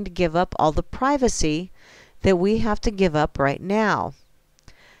having to give up all the privacy that we have to give up right now.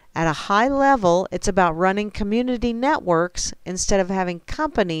 At a high level, it's about running community networks instead of having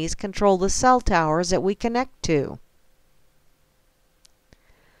companies control the cell towers that we connect to.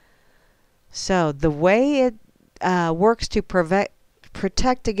 So the way it works to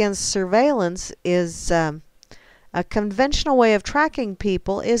protect against surveillance is a conventional way of tracking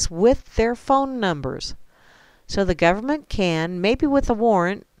people is with their phone numbers. So the government can, maybe with a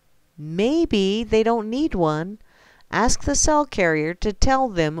warrant, maybe they don't need one, ask the cell carrier to tell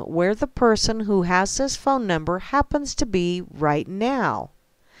them where the person who has this phone number happens to be right now.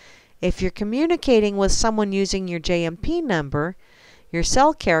 If you're communicating with someone using your JMP number, your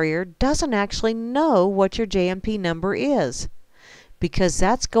cell carrier doesn't actually know what your JMP number is, because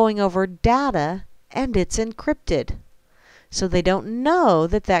that's going over data and it's encrypted. So they don't know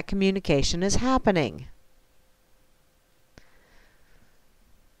that that communication is happening.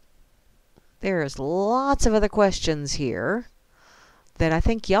 There's lots of other questions here that I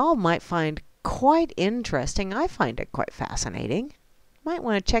think y'all might find quite interesting. I find it quite fascinating. Might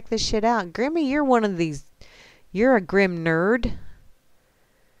want to check this shit out. Grimmy, you're one of these. You're a grim nerd.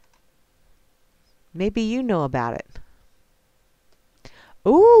 Maybe you know about it.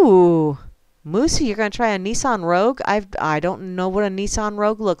 Ooh, Moosey, you're going to try a Nissan Rogue? I don't know what a Nissan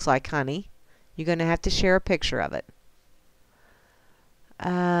Rogue looks like, honey. You're going to have to share a picture of it.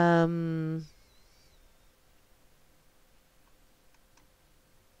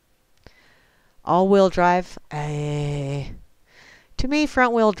 All-wheel drive. To me,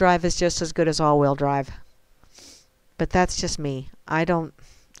 front-wheel drive is just as good as all-wheel drive. But that's just me. I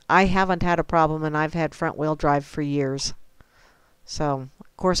haven't had a problem, and I've had front-wheel drive for years. So,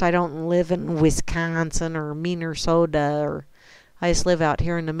 of course, I don't live in Wisconsin or Minnesota, or I just live out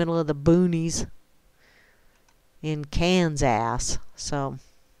here in the middle of the boonies in Kansas. So,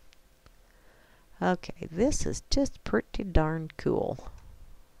 okay, this is just pretty darn cool.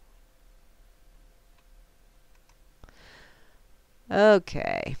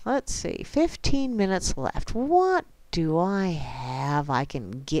 Okay, let's see. 15 minutes left. What do I have I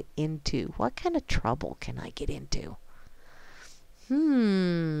can get into? What kind of trouble can I get into?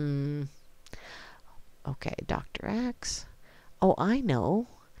 Okay, Dr. X. Oh, I know.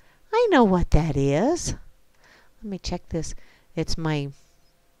 I know what that is. Let me check this. It's my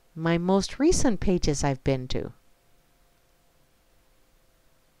most recent pages I've been to.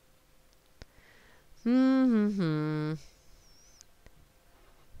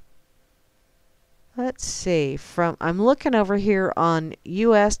 Let's see. I'm looking over here on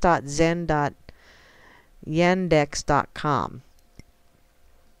us.zen.yandex.com.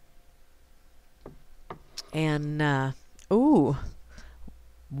 And,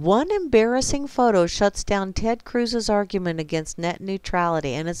 one embarrassing photo shuts down Ted Cruz's argument against net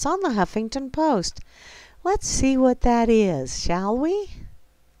neutrality, and it's on the Huffington Post. Let's see what that is, shall we?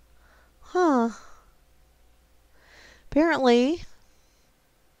 Apparently,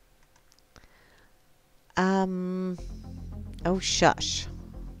 oh, shush.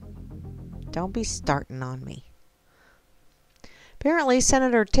 Don't be starting on me. Apparently,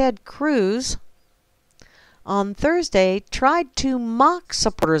 Senator Ted Cruz on Thursday tried to mock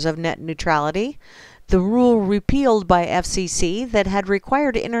supporters of net neutrality. the rule repealed by FCC that had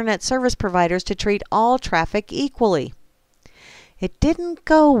required internet service providers to treat all traffic equally. It didn't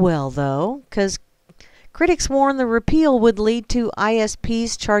go well, though, because critics warned the repeal would lead to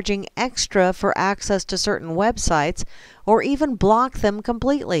ISPs charging extra for access to certain websites or even block them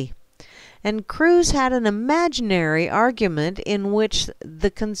completely. And Cruz had an imaginary argument in which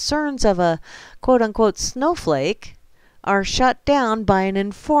the concerns of a quote-unquote snowflake are shut down by an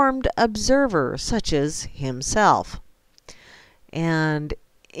informed observer, such as himself. And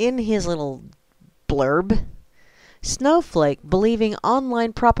in his little blurb, Snowflake believing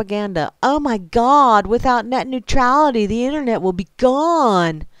online propaganda, oh my God, without net neutrality, the internet will be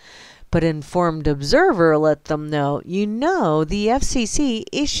gone. But informed observer let them know, the FCC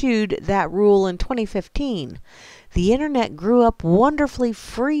issued that rule in 2015. The internet grew up wonderfully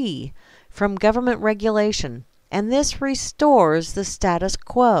free from government regulation, and this restores the status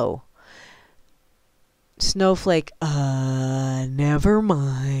quo. Snowflake, never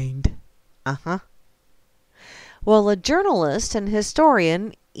mind. Well, a journalist and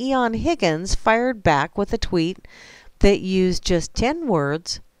historian, Eon Higgins, fired back with a tweet that used just 10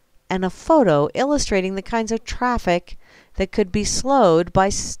 words and a photo illustrating the kinds of traffic that could be slowed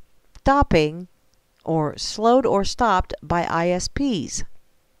or stopped by ISPs.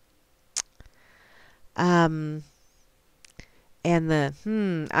 I'm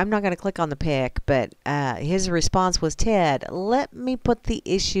not going to click on the pic, but his response was, Ted, let me put the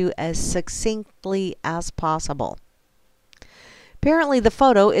issue as succinctly as possible. Apparently the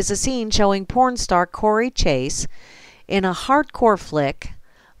photo is a scene showing porn star Corey Chase in a hardcore flick,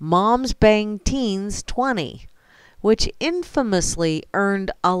 Moms Bang Teens 20, which infamously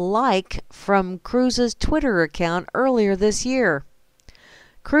earned a like from Cruz's Twitter account earlier this year.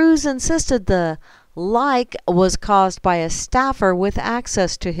 Cruz insisted the like was caused by a staffer with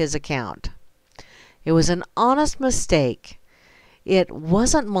access to his account. It was an honest mistake. It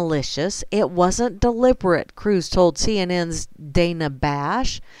wasn't malicious. It wasn't deliberate, Cruz told CNN's Dana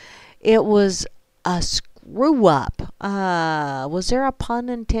Bash. It was a screw up. Was there a pun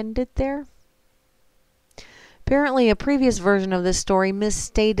intended there? Apparently, a previous version of this story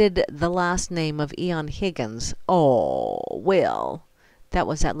misstated the last name of Eon Higgins. Oh, well, that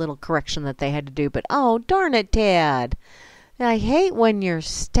was that little correction that they had to do. But, oh, darn it, Ted. I hate when your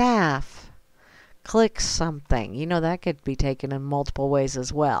staff clicks something. You know, that could be taken in multiple ways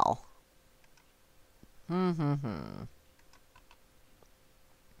as well.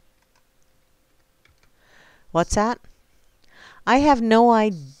 What's that? I have no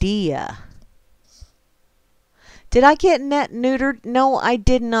idea. Did I get net neutered? No, I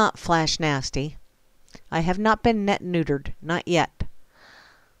did not, Flash Nasty. I have not been net neutered. Not yet.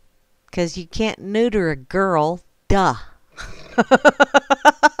 Because you can't neuter a girl. Duh.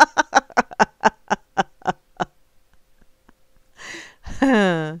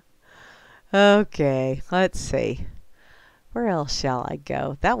 Okay, let's see. Where else shall I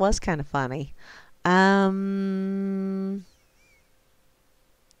go? That was kind of funny.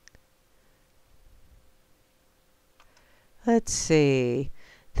 Let's see.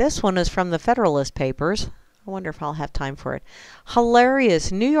 This one is from the Federalist Papers. I wonder if I'll have time for it.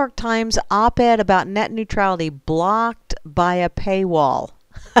 Hilarious. New York Times op-ed about net neutrality blocked by a paywall.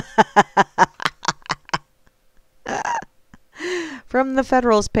 From the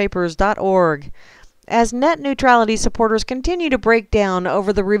federalistpapers.org. As net neutrality supporters continue to break down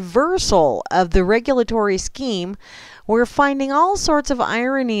over the reversal of the regulatory scheme, we're finding all sorts of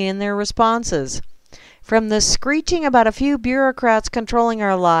irony in their responses. From the screeching about a few bureaucrats controlling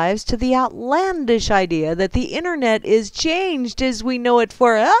our lives to the outlandish idea that the internet is changed as we know it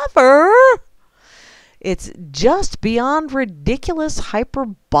forever, it's just beyond ridiculous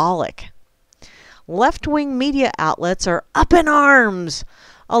hyperbolic. Left-wing media outlets are up in arms,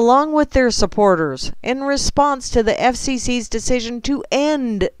 along with their supporters, in response to the FCC's decision to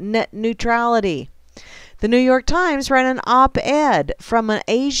end net neutrality. The New York Times ran an op-ed from an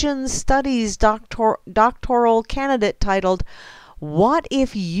Asian Studies doctoral candidate titled, "What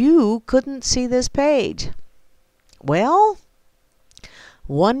if you couldn't see this page?" Well,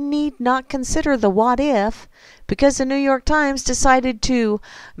 one need not consider the what if, because the New York Times decided to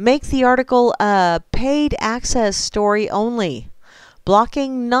make the article a paid access story only,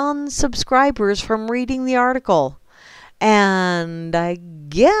 blocking non-subscribers from reading the article. And I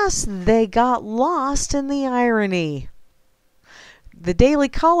guess they got lost in the irony. The Daily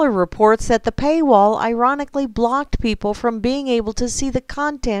Caller reports that the paywall ironically blocked people from being able to see the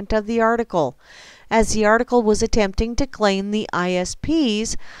content of the article, as the article was attempting to claim the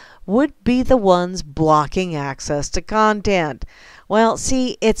ISPs would be the ones blocking access to content. Well,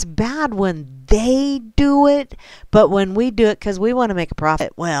 see, it's bad when they do it, but when we do it because we want to make a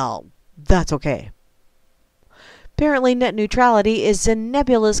profit, well, that's okay. Apparently, net neutrality is a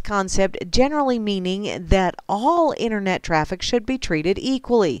nebulous concept, generally meaning that all internet traffic should be treated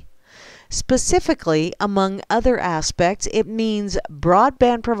equally. Specifically, among other aspects, it means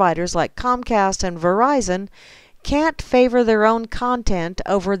broadband providers like Comcast and Verizon can't favor their own content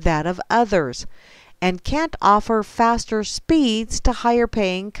over that of others, and can't offer faster speeds to higher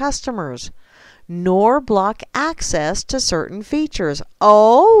paying customers, nor block access to certain features.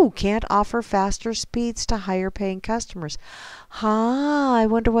 Oh, can't offer faster speeds to higher paying customers. I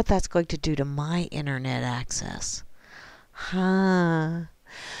wonder what that's going to do to my internet access.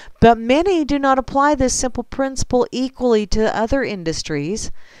 But many do not apply this simple principle equally to other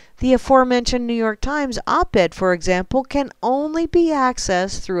industries. The aforementioned New York Times op-ed, for example, can only be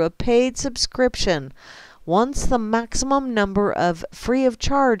accessed through a paid subscription once the maximum number of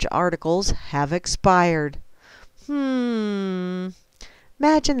free-of-charge articles have expired. Imagine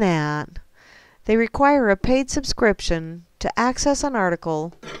that. They require a paid subscription to access an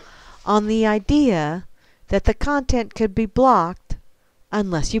article on the idea that the content could be blocked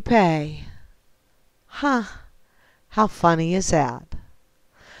unless you pay. How funny is that?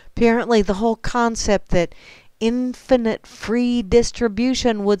 Apparently, the whole concept that infinite free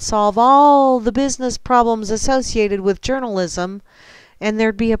distribution would solve all the business problems associated with journalism, and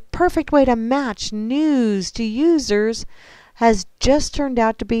there'd be a perfect way to match news to users, has just turned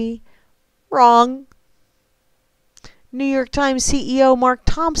out to be wrong. New York Times CEO Mark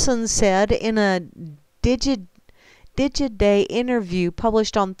Thompson said in a Digiday interview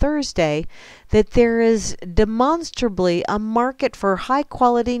published on Thursday that there is demonstrably a market for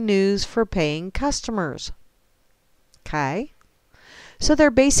high-quality news for paying customers. Okay? So they're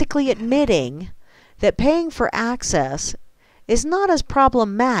basically admitting that paying for access is not as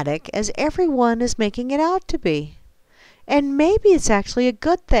problematic as everyone is making it out to be. And maybe it's actually a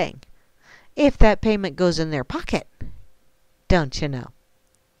good thing if that payment goes in their pocket. Don't you know?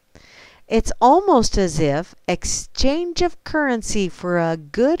 It's almost as if exchange of currency for a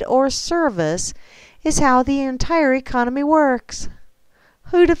good or service is how the entire economy works.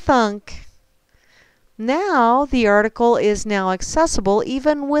 Who'da thunk? Now, the article is now accessible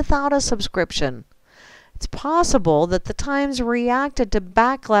even without a subscription. It's possible that the Times reacted to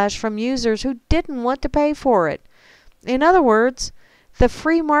backlash from users who didn't want to pay for it. In other words, the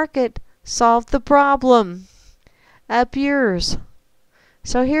free market solved the problem. Up yours.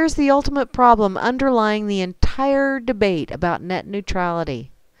 So here's the ultimate problem underlying the entire debate about net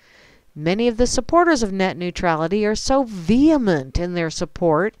neutrality. Many of the supporters of net neutrality are so vehement in their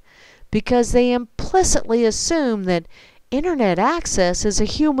support because they implicitly assume that internet access is a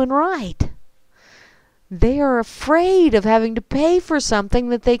human right. They are afraid of having to pay for something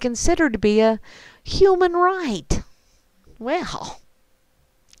that they consider to be a human right. Well,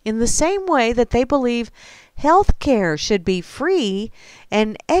 in the same way that they believe health care should be free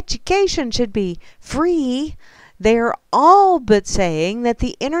and education should be free, they are all but saying that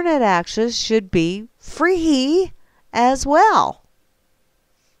the internet access should be free as well,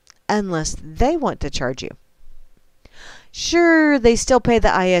 unless they want to charge you. Sure, they still pay the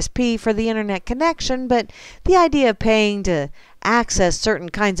ISP for the internet connection, but the idea of paying to access certain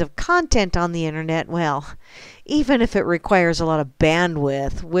kinds of content on the internet, well, even if it requires a lot of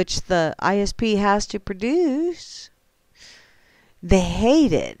bandwidth, which the ISP has to produce, they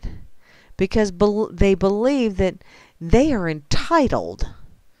hate it because they believe that they are entitled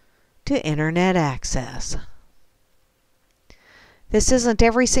to internet access. This isn't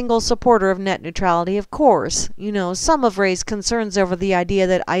every single supporter of net neutrality, of course. You know, some have raised concerns over the idea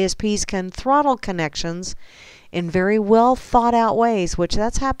that ISPs can throttle connections in very well thought out ways, which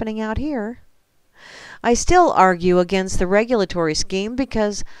that's happening out here. I still argue against the regulatory scheme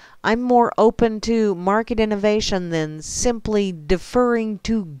because I'm more open to market innovation than simply deferring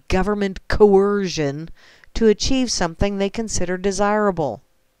to government coercion to achieve something they consider desirable.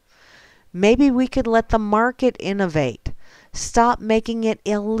 Maybe we could let the market innovate. Stop making it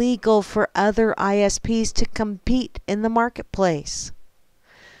illegal for other ISPs to compete in the marketplace.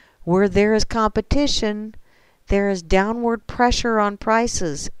 Where there is competition, there is downward pressure on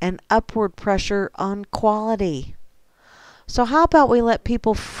prices and upward pressure on quality. So how about we let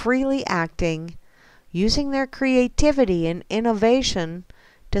people freely acting, using their creativity and innovation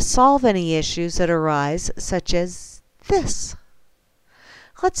to solve any issues that arise, such as this?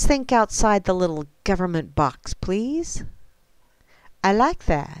 Let's think outside the little government box, please. I like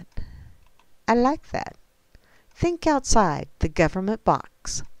that. I like that. Think outside the government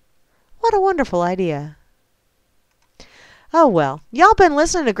box. What a wonderful idea. Oh well, y'all been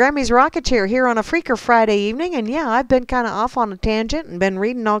listening to Grammy's Rocket Chair here on a Freaker Friday evening, and yeah, I've been kind of off on a tangent and been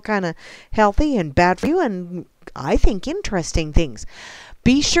reading all kind of healthy and bad for you and I think interesting things.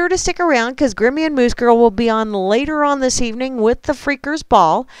 Be sure to stick around because Grimmy and Moose Girl will be on later on this evening with the Freakers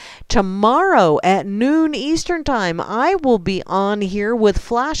Ball. Tomorrow at noon Eastern Time, I will be on here with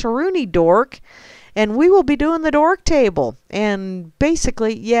Flash Rooney Dork, and we will be doing the Dork Table. And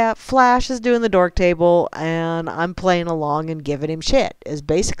basically, yeah, Flash is doing the Dork Table, and I'm playing along and giving him shit, is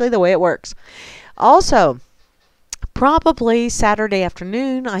basically the way it works. Also, probably Saturday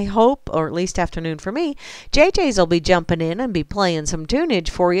afternoon, I hope, or at least afternoon for me, JJ's will be jumping in and be playing some tunage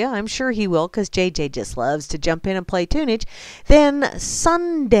for you. I'm sure he will, because JJ just loves to jump in and play tunage. Then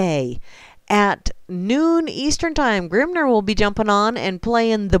Sunday at noon Eastern Time, Grimner will be jumping on and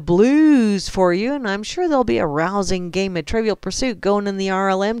playing the blues for you, and I'm sure there'll be a rousing game of Trivial Pursuit going in the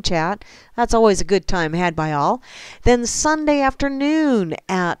RLM chat. That's always a good time had by all. Then Sunday afternoon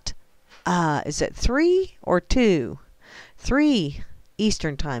at, is it 3 or 2? 3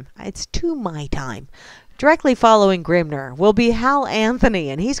 Eastern Time. It's 2 my time. Directly following Grimner will be Hal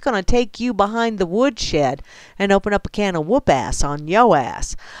Anthony, and he's going to take you behind the woodshed and open up a can of whoop ass on yo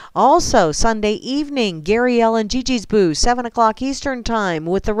ass. Also, Sunday evening, Gary L. and Gigi's Boo, 7 o'clock Eastern Time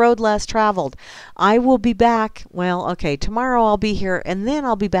with The Road Less Traveled. I will be back, well, okay, tomorrow I'll be here, and then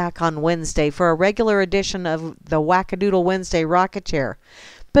I'll be back on Wednesday for a regular edition of the Wackadoodle Wednesday Rocket Chair.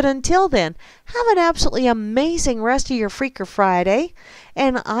 But until then, have an absolutely amazing rest of your Freaker Friday,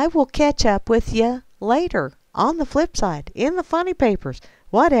 and I will catch up with you later on the flip side, in the funny papers,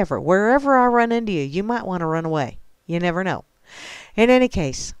 whatever, wherever I run into you. You might want to run away. You never know. In any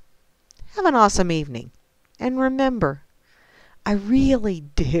case, have an awesome evening. And remember, I really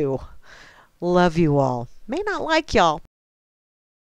do love you all. May not like y'all,